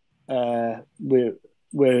 We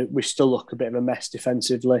still look a bit of a mess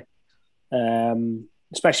defensively,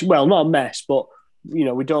 especially, well, not a mess, but we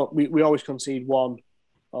always concede one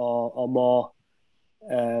or more.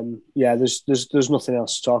 There's nothing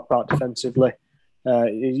else to talk about defensively.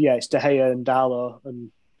 It's De Gea and Dallo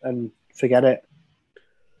and forget it.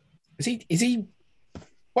 Is he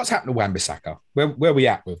What's happened to Wan-Bissaka? Where are we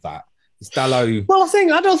at with that? Is Dalot? Well,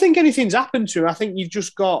 I don't think anything's happened to him. I think you've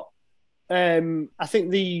just got. I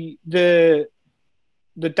think the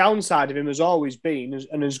downside of him has always been,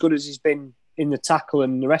 and as good as he's been in the tackle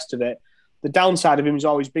and the rest of it, the downside of him has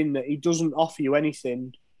always been that he doesn't offer you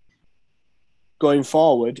anything going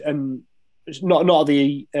forward, and it's not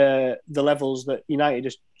the levels that United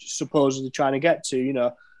are supposedly trying to get to. You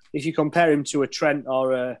know, if you compare him to a Trent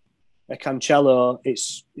or a Cancelo,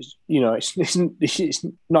 it's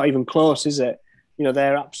not even close, is it? You know,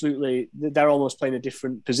 they're almost playing a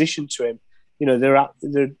different position to him. You know,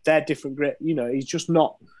 they're different. Great, you know, he's just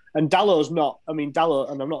not. And Dallow's not. I mean,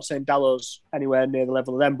 Dalot, and I'm not saying Dallow's anywhere near the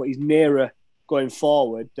level of them, but he's nearer going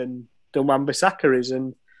forward than Wan-Bissaka is.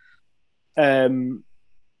 And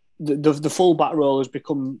the full-back role has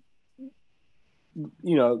become,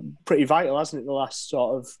 you know, pretty vital, hasn't it? The last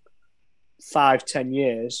sort of 5-10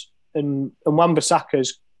 years, and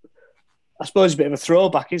Wan-Bissaka's, I suppose, a bit of a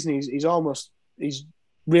throwback, isn't he? He's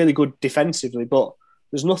really good defensively, but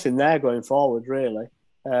there's nothing there going forward, really.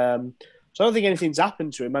 So I don't think anything's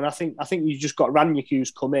happened to him, and I think you've just got Ranić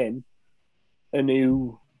who's come in, and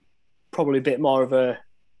who probably a bit more of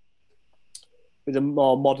with a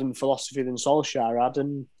more modern philosophy than Solskjaer had,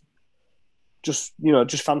 and just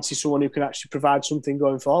fancy someone who can actually provide something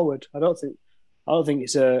going forward. I don't think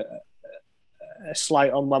it's a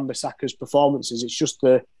slight on Wan-Bissaka's performances. It's just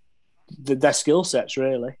their skill sets,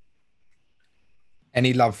 really.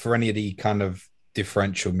 Any love for any of the kind of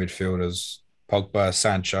differential midfielders? Pogba,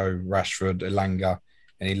 Sancho, Rashford, Elanga.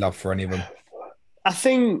 Any love for any of them? I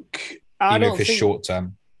think short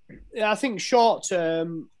term. Yeah, I think short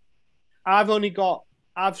term. I've sort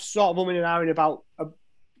of umming and ahhing about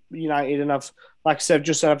United, and I've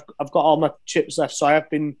got all my chips left, so I have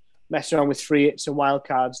been messing around with free hits and wild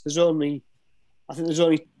cards. There's only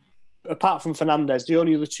apart from Fernandes, the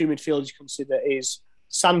only other two midfielders you consider is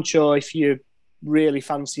Sancho, if you really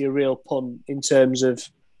fancy a real punt in terms of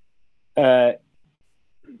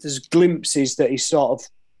there's glimpses that he's sort of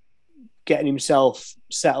getting himself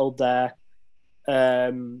settled there.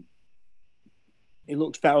 He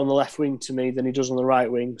looks better on the left wing to me than he does on the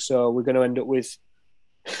right wing, so we're going to end up with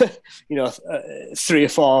 3 or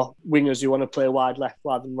 4 wingers who want to play wide left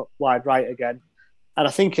rather than wide right again. And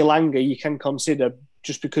I think Elanga you can consider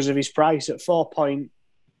just because of his price at 4.8.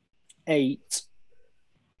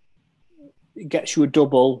 It gets you a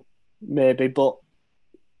double, maybe, but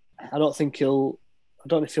I don't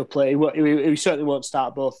know if he'll play. He certainly won't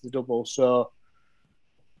start both of the doubles. So,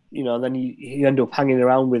 you know, then you end up hanging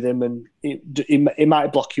around with him, and it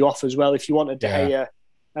might block you off as well. If you want a De Gea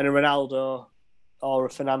and a Ronaldo or a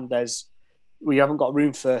Fernandes, we haven't got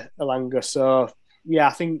room for Elanga. So, yeah,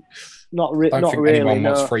 I think not really. Anyone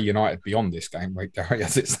wants free United beyond this game, right, Gary?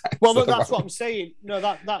 Well, that's what I'm saying. No,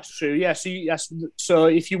 that's true. Yeah. So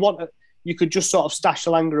if you want, you could just sort of stash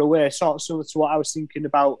Elanga away, sort of similar to what I was thinking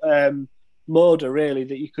about Moda, really,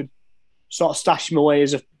 that you could sort of stash him away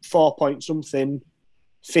as a 4-point-something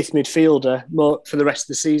fifth midfielder for the rest of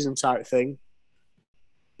the season type thing.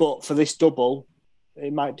 But for this double,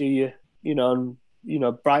 it might do you,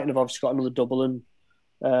 Brighton have obviously got another double, and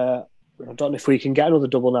I don't know if we can get another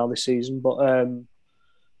double now this season, but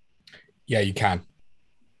yeah, you can.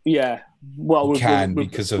 Yeah, well, we're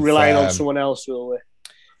because of relying on someone else, will we?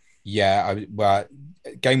 Yeah,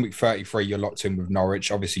 game week 33, you're locked in with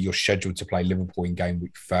Norwich. Obviously, you're scheduled to play Liverpool in game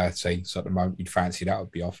week 30, so at the moment you'd fancy that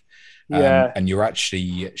would be off. Yeah, and you're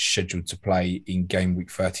actually scheduled to play in game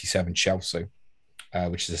week 37 Chelsea,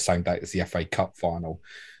 which is the same date as the FA Cup final.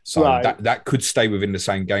 So that could stay within the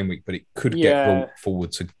same game week, but it could get brought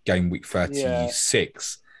forward to game week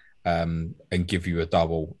 36 and give you a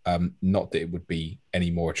double. Not that it would be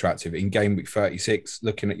any more attractive. In game week 36,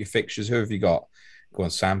 looking at your fixtures, who have you got? Go on,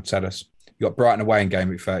 Sam, tell us. You got Brighton away in game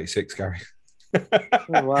week 36, Gary.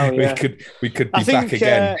 Oh, wow, yeah. we could be back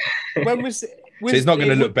again. When was so it's not going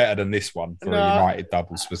to look better than this one for a United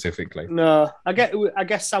double specifically. No, I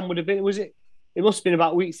guess Sam would have been. Was it? It must have been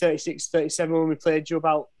about week 36, 37 when we played you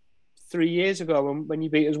about 3 years ago when you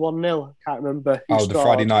beat us 1-0. I can't remember. The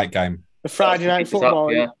Friday night game. The Friday night football.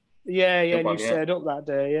 Yeah, and you stayed up that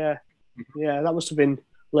day. Yeah, that must have been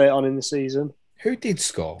late on in the season. Who did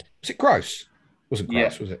score? Was it Gross? Wasn't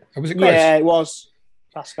Gross, was it? Was it Gross? Yeah, it was.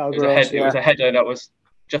 Pascal Gross. It was a header that was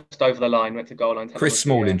just over the line, went to goal line. Chris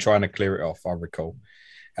Smalling trying to clear it off, I recall.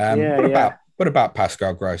 What about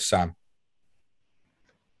Pascal Gross, Sam?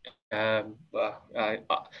 Well,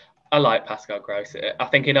 I like Pascal Gross. I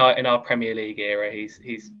think in our Premier League era,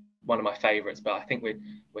 he's one of my favourites, but I think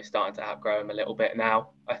we're starting to outgrow him a little bit now.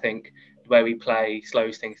 I think where we play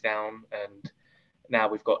slows things down, and now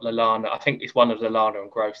we've got Lallana. I think it's one of Lallana and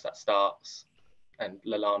Gross that starts, and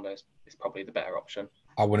Lallana is probably the better option.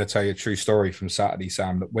 I want to tell you a true story from Saturday,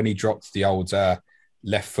 Sam, that when he dropped the old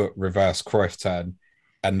left foot reverse Cruyff turn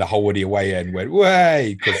and the whole of the away end went,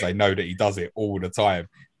 way, because they know that he does it all the time.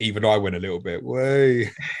 Even I went a little bit,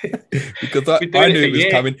 way, because I knew it was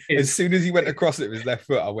coming. As soon as he went across it with his left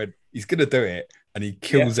foot, I went, he's going to do it. And he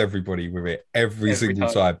kills everybody with it every single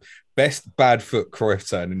time. Best bad foot Cruyff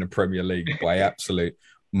turn in the Premier League by absolute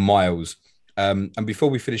miles. And before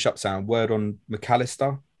we finish up, Sam, word on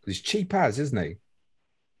McAllister? He's cheap as, isn't he?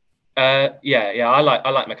 Yeah. I like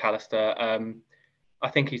McAllister. I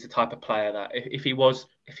think he's the type of player that if he was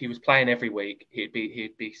playing every week, he'd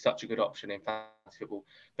be such a good option in fantasy football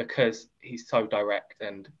because he's so direct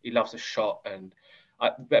and he loves a shot. And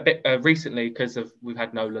recently, because we've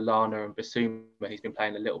had no Lallana and Basuma, he's been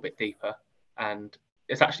playing a little bit deeper, and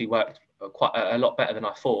it's actually worked quite a lot better than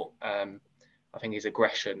I thought. I think his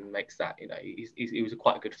aggression makes that, he was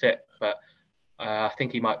quite a good fit, but I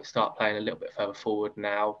think he might start playing a little bit further forward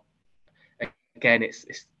now. Again,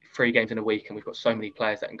 it's 3 games in a week, and we've got so many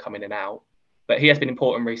players that can come in and out. But he has been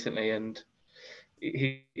important recently, and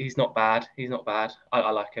he's not bad. He's not bad. I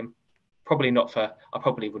like him. I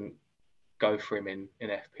probably wouldn't go for him in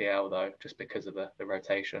FPL though, just because of the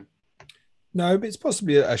rotation. No, but it's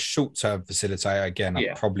possibly a short-term facilitator. Again,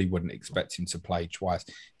 I probably wouldn't expect him to play twice.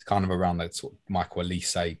 It's kind of around that sort of Michael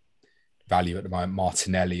Elise value at the moment.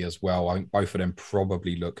 Martinelli as well. I think both of them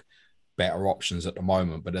probably look better options at the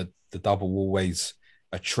moment, but the double always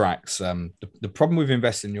attracts. The problem with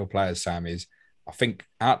investing in your players, Sam, is I think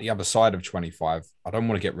out the other side of 25, I don't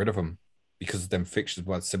want to get rid of them because of them fixtures,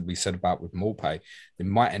 what we said about with Maupay. They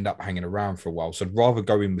might end up hanging around for a while. So I'd rather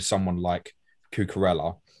go in with someone like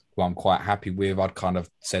Cucurella, who I'm quite happy with. I'd kind of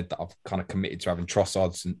said that I've kind of committed to having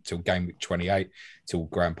Trossard until game week 28, till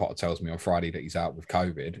Graham Potter tells me on Friday that he's out with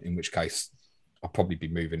COVID, in which case I'll probably be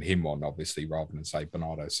moving him on, obviously, rather than, say,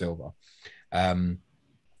 Bernardo Silva.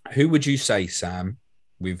 Who would you say, Sam,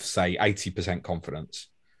 with, say, 80% confidence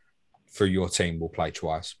through your team will play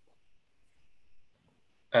twice?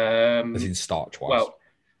 As in start twice.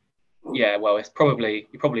 It's probably,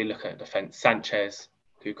 you're probably looking at defence. Sanchez,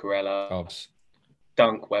 Cucurella, Dobbs,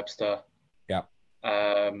 Dunk, Webster. Yeah.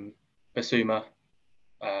 Basuma.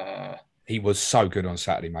 He was so good on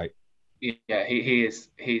Saturday, mate. Yeah, he's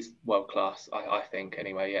world class, I think.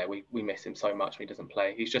 Anyway, yeah, we miss him so much when he doesn't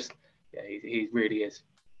play. He's just, he really is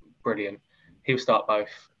brilliant. He'll start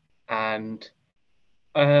both, and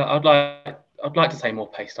I'd like to say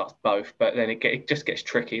Maupay starts both, but then it just gets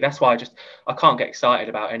tricky. That's why I can't get excited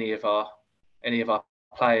about any of our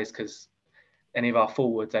players, because any of our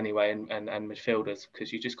forwards anyway and midfielders,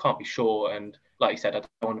 because you just can't be sure. And like you said, I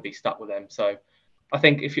don't want to be stuck with them. So I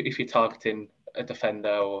think if you're targeting a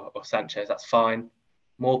defender or Sanchez, that's fine.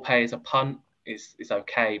 Maupay as a punt is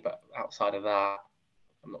okay, but outside of that,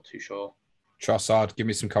 I'm not too sure. Trossard, give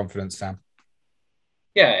me some confidence, Sam.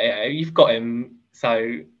 Yeah, you've got him.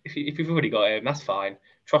 So if you've already got him, that's fine.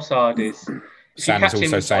 Trossard is. Sam is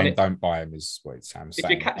also saying don't buy him, is what Sam's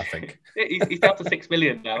saying, I think. He's down to 6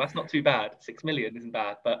 million now. That's not too bad. 6 million isn't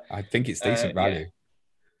bad, but I think it's decent value.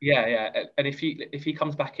 Yeah. And if he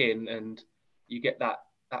comes back in and you get that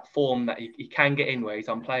form that he can get in where he's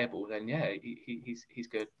unplayable, then he's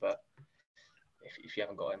good. But if you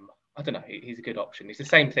haven't got him, I don't know. He's a good option. It's the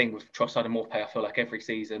same thing with Trossard and Maupay. I feel like every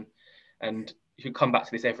season, and you can come back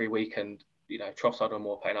to this every week, and Trossard or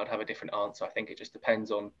Maupay, and I'd have a different answer. I think it just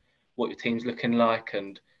depends on what your team's looking like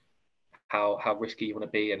and how risky you want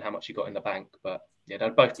to be and how much you got in the bank. But yeah,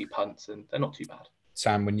 they'll both be punts and they're not too bad.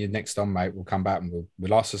 Sam, when you're next on, mate, we'll come back and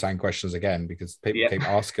we'll ask the same questions again because people keep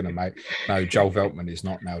asking them, mate. No, Joel Veltman is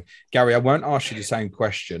not now. Gary, I won't ask you the same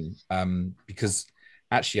question because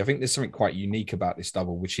actually I think there's something quite unique about this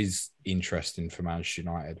double, which is interesting for Manchester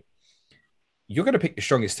United. You're going to pick the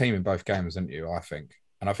strongest team in both games, aren't you, I think?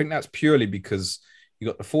 And I think that's purely because you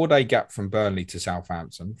got the 4-day gap from Burnley to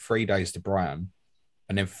Southampton, 3 days to Brighton,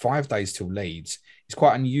 and then 5 days till Leeds. It's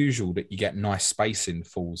quite unusual that you get nice spacing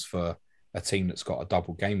falls for a team that's got a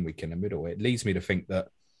double game week in the middle. It leads me to think that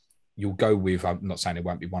you'll go with, I'm not saying there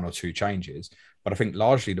won't be 1 or 2 changes, but I think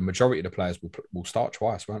largely the majority of the players will start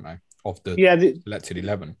twice, won't they? Of the elected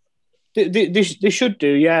 11. They should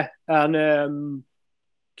do, yeah. And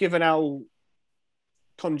given how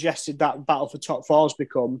congested that battle for top 4 has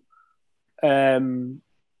become,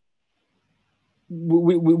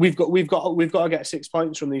 we've got to get 6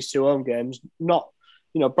 points from these 2 home games. Not,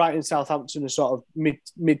 Brighton, Southampton are sort of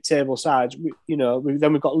mid-table sides. Then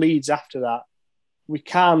we've got Leeds after that. We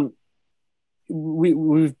can't.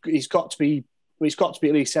 It's got to be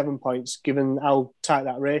at least 7 points, given how tight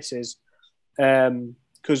that race is.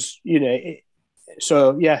 because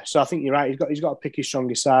so I think you're right. He's got to pick his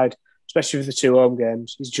strongest side, especially for the 2 home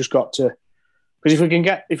games. He's just got to, because if we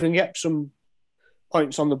can get some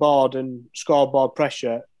points on the board and scoreboard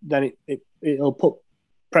pressure, then it'll put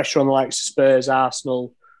pressure on the likes of Spurs,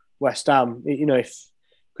 Arsenal, West Ham.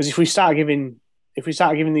 Because if we start giving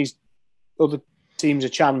these other teams a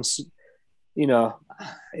chance,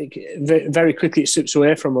 very quickly it slips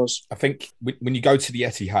away from us. I think when you go to the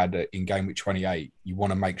Etihad in game week 28, you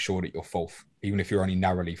want to make sure that you're fourth, even if you're only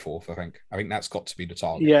narrowly fourth. I think that's got to be the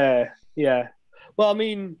target. Yeah. Well, I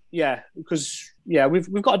mean, because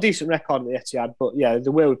we've got a decent record at the Etihad, but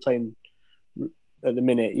the way we're playing at the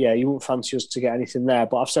minute, you wouldn't fancy us to get anything there.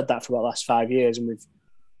 But I've said that for about the last 5 years, and we've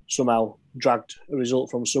somehow dragged a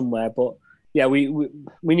result from somewhere. But we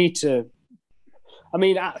need to. I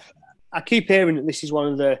mean, I keep hearing that this is one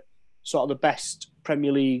of the sort of the best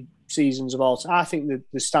Premier League seasons of all time. I think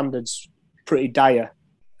the standard's pretty dire,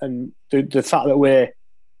 and the fact that we're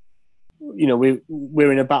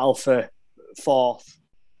in a battle for fourth,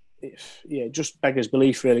 it just beggars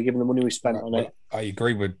belief, really, given the money we spent on it. I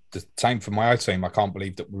agree with the same for my own team. I can't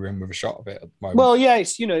believe that we're in with a shot of it at the moment. Well,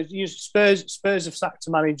 it's Spurs have sacked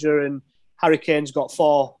a manager, and Harry Kane's got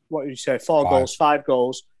 4 goals, 5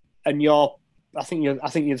 goals, and I think you're the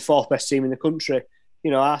 4th best team in the country.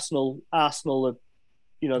 Arsenal are,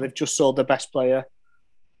 they've just sold their best player,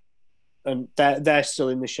 and they're still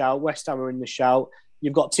in the shout. West Ham are in the shout.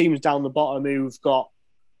 You've got teams down the bottom who've got,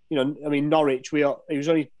 Norwich. It was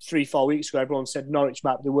only 3-4 weeks ago. Everyone said Norwich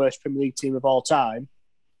might be the worst Premier League team of all time,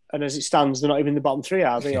 and as it stands, they're not even in the bottom 3,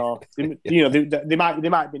 are they? Or they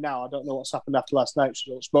might be now. I don't know what's happened after last night's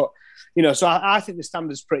results, but so I think the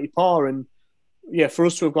standard's pretty poor, and for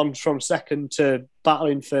us to have gone from second to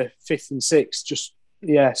battling for 5th and 6th, just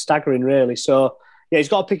staggering, really. So he's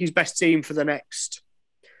got to pick his best team for the next.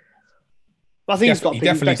 I think he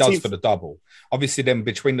definitely does for the double. Obviously, then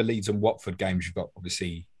between the Leeds and Watford games, you've got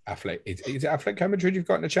obviously Athletic. Is it Atletico Madrid you've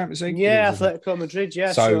got in the Champions League? Yeah, Atletico Madrid.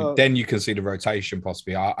 Yeah. So then you can see the rotation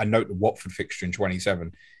possibly. I note the Watford fixture in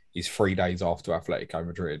 27 is 3 days after Atletico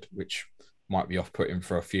Madrid, which might be off-putting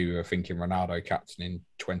for a few who are thinking Ronaldo captain in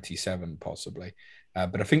 27 possibly.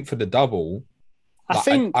 But I think for the double,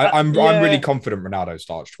 I'm really confident Ronaldo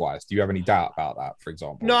starts twice. Do you have any doubt about that, for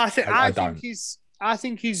example? No, I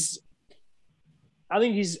think he's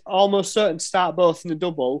almost certain to start both in the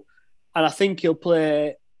double, and I think he'll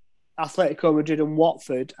play Atletico Madrid and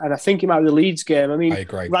Watford, and I think it might be the Leeds game. I mean, I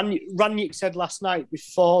agree. Ranić said last night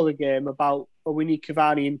before the game about we need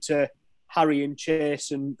Cavani into Harry and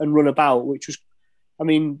chase and run about, which was, I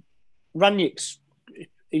mean, Ranić,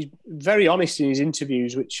 he's very honest in his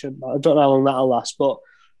interviews, which I don't know how long that'll last. But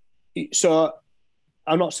so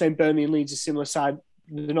I'm not saying Burnley and Leeds are similar side.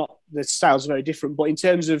 They're not. The styles are very different. But in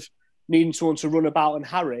terms of needing someone to run about and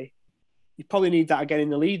Harry, you probably need that again in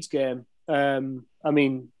the Leeds game. I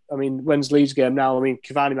mean, when's Leeds game now? I mean,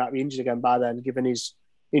 Cavani might be injured again by then, given his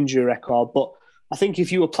injury record. But I think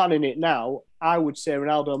if you were planning it now, I would say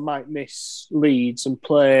Ronaldo might miss Leeds and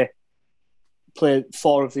play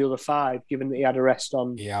 4 of the other 5, given that he had a rest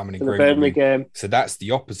on the Burnley game. So that's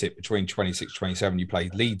the opposite between 26-27. You play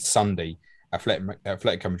Leeds Sunday,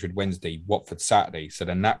 Atletico Madrid Wednesday, Watford Saturday. So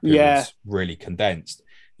then that period's really condensed.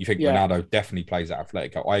 You think Ronaldo definitely plays at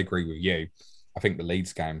Atletico. I agree with you. I think the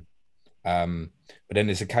Leeds game. But then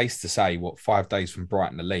there's a case to say, 5 days from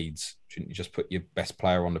Brighton to Leeds, shouldn't you just put your best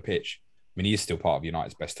player on the pitch? I mean, he is still part of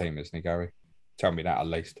United's best team, isn't he, Gary? Tell me that at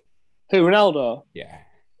least. Who, Ronaldo? Yeah.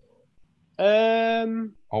 Oh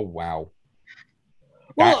wow.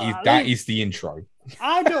 That is the intro.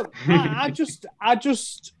 I don't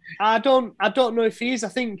know if he is. I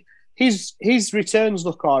think his returns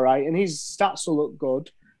look all right and his stats will look good,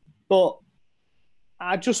 but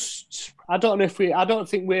I don't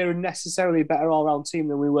think we're necessarily a better all-round team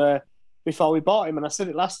than we were before we bought him. And I said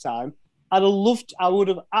it last time. I would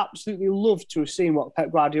have absolutely loved to have seen what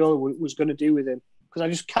Pep Guardiola was going to do with him, because I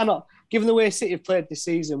just cannot, given the way City have played this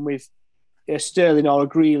season with Sterling or a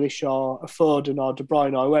Grealish or a Foden or De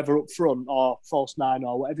Bruyne or whoever up front, or false 9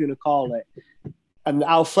 or whatever you want to call it, and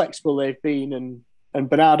how flexible they've been, and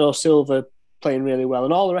Bernardo Silva playing really well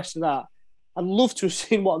and all the rest of that. I'd love to have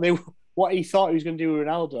seen what he thought he was going to do with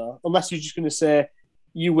Ronaldo, unless he was just going to say,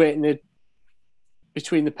 you wait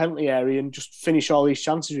between the penalty area and just finish all these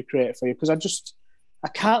chances we create for you, because I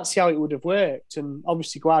can't see how it would have worked. And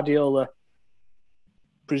obviously Guardiola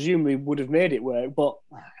presumably would have made it work, but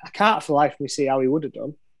I can't for the life of me see how he would have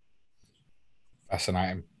done.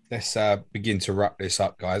 Fascinating. Let's begin to wrap this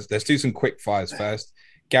up, guys. Let's do some quick fires first.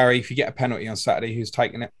 Gary, if you get a penalty on Saturday, who's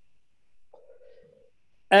taking it?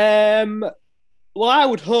 Well, I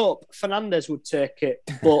would hope Fernandes would take it,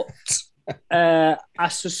 but I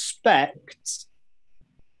suspect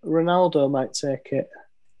Ronaldo might take it.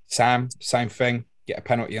 Sam, same thing. Get a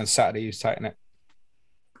penalty on Saturday. Who's taking it?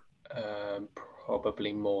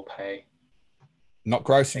 Probably Maupay. Not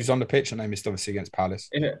Gross. He's on the pitch, and they missed obviously against Palace.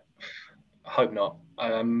 I hope not.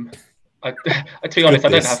 To be honest, I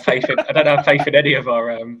don't have faith in any of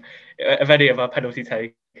our penalty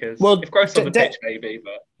takers. Well, if Gross on the pitch, maybe,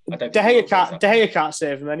 but I don't. De Gea can't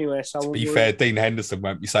save him anyway. So to be fair, Dean Henderson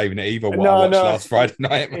won't be saving it either. I watched last Friday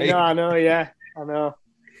night, mate. No, I know. Yeah, I know.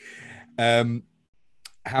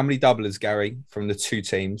 How many doublers, Gary, from the two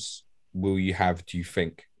teams will you have, do you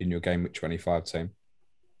think, in your Game Week 25 team?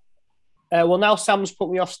 Well, now Sam's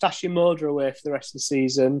put me off stashing Modra away for the rest of the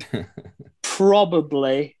season.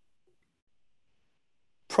 Probably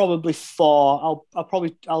 4.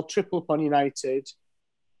 I'll triple up on United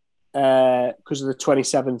because of the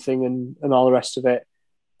 27 thing and all the rest of it.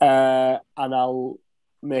 And I'll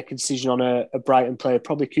make a decision on a Brighton player,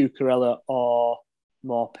 probably Cucurella or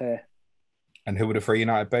Maupay. And who would the 3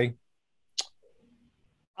 United be?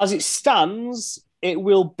 As it stands, it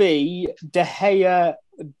will be De Gea,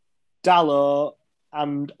 Dalot,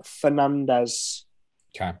 and Fernandes.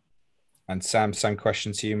 Okay. And Sam, same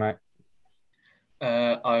question to you, mate.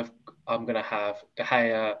 I'm going to have De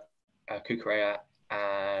Gea, Cucurella,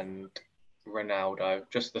 and Ronaldo.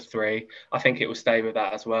 Just the 3. I think it will stay with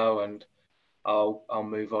that as well, and I'll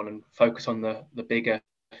move on and focus on the bigger,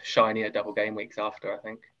 shinier double game weeks after.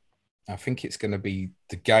 I think it's going to be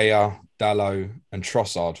De Gea, Dalot, and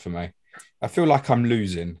Trossard for me. I feel like I'm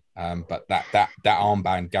losing, but that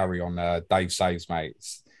armband, Gary, on Dave Saves, mate,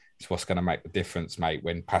 it's what's going to make the difference, mate.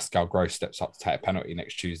 When Pascal Gross steps up to take a penalty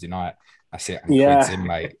next Tuesday night, that's it. I'm in,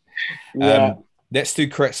 mate. Let's do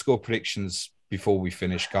correct score predictions before we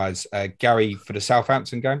finish, guys. Gary, for the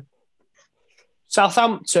Southampton game?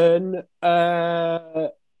 Southampton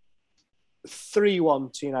 3-1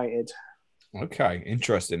 to United. Okay,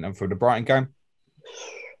 interesting. And for the Brighton game?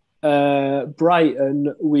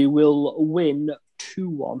 Brighton, we will win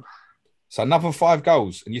 2-1. So another 5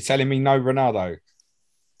 goals, and you're telling me no Ronaldo?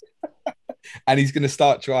 And he's going to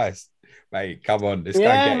start twice. Mate, come on. Let's go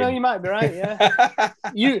get him. You might be right, yeah.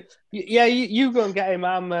 you go and get him.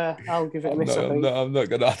 I'll give it a miss, I think. I'm not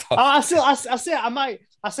going to.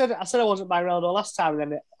 I said I wasn't buying Ronaldo last time,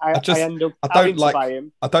 and then I end up having to buy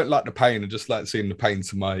him. I don't like the pain. I just like seeing the pain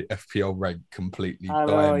to my FPL rank completely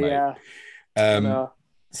die, mate. Yeah.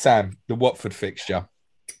 Sam, the Watford fixture.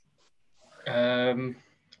 I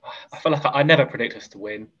feel like I never predict us to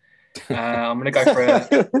win. I'm going to go for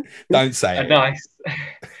a... Don't say it. Nice...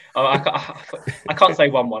 I can't say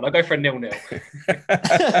 1-1. I'll go for a 0-0.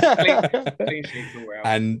 Clean sheets all round.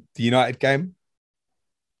 And the United game?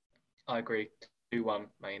 I agree. 2-1,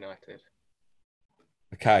 Man United.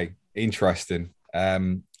 Okay, interesting.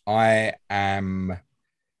 I am...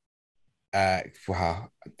 I'm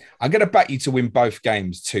going to back you to win both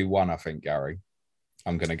games 2-1, I think, Gary.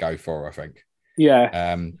 I'm going to go for, I think.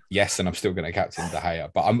 Yeah. Yes, and I'm still going to captain De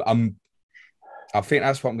Gea, but I think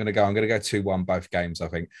that's what I'm going to go. I'm going to go 2-1 both games, I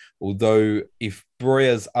think. Although if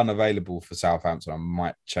Breuer's unavailable for Southampton, I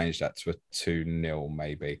might change that to a 2-0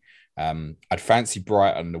 maybe. I'd fancy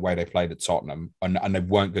Brighton the way they played at Tottenham, and they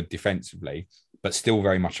weren't good defensively, but still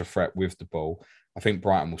very much a threat with the ball. I think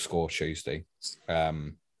Brighton will score Tuesday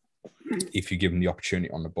if you give them the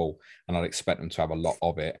opportunity on the ball, and I'd expect them to have a lot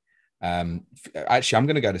of it. Actually, I'm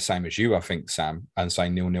going to go the same as you, I think, Sam, and say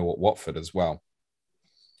 0-0 at Watford as well.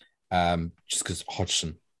 Just because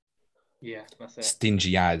Hodgson, that's it.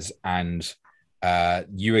 Stingy as, and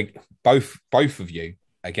you both of you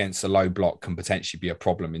against a low block can potentially be a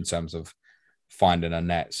problem in terms of finding a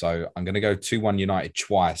net. So I'm going to go 2-1 United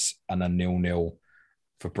twice and a 0-0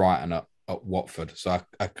 for Brighton at Watford. So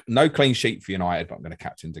no clean sheet for United, but I'm going to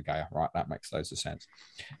captain De Gea. Right, that makes loads of sense.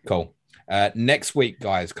 Cool. Next week,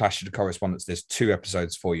 guys, Clash of the Correspondents. There's 2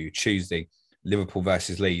 episodes for you. Tuesday, Liverpool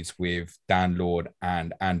versus Leeds with Dan Lord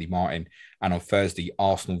and Andy Martin. And on Thursday,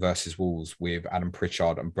 Arsenal versus Wolves with Adam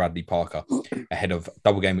Pritchard and Bradley Parker ahead of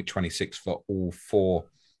Double Game Week 26 for all 4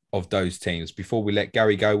 of those teams. Before we let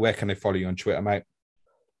Gary go, where can they follow you on Twitter, mate?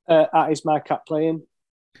 At IsMyCatPlaying.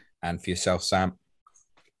 And for yourself, Sam?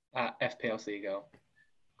 At FPL Seagull.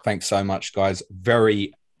 Thanks so much, guys.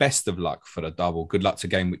 Very best of luck for the double. Good luck to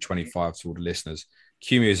Game Week 25 to all the listeners.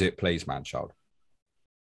 Cue music, please, man, child.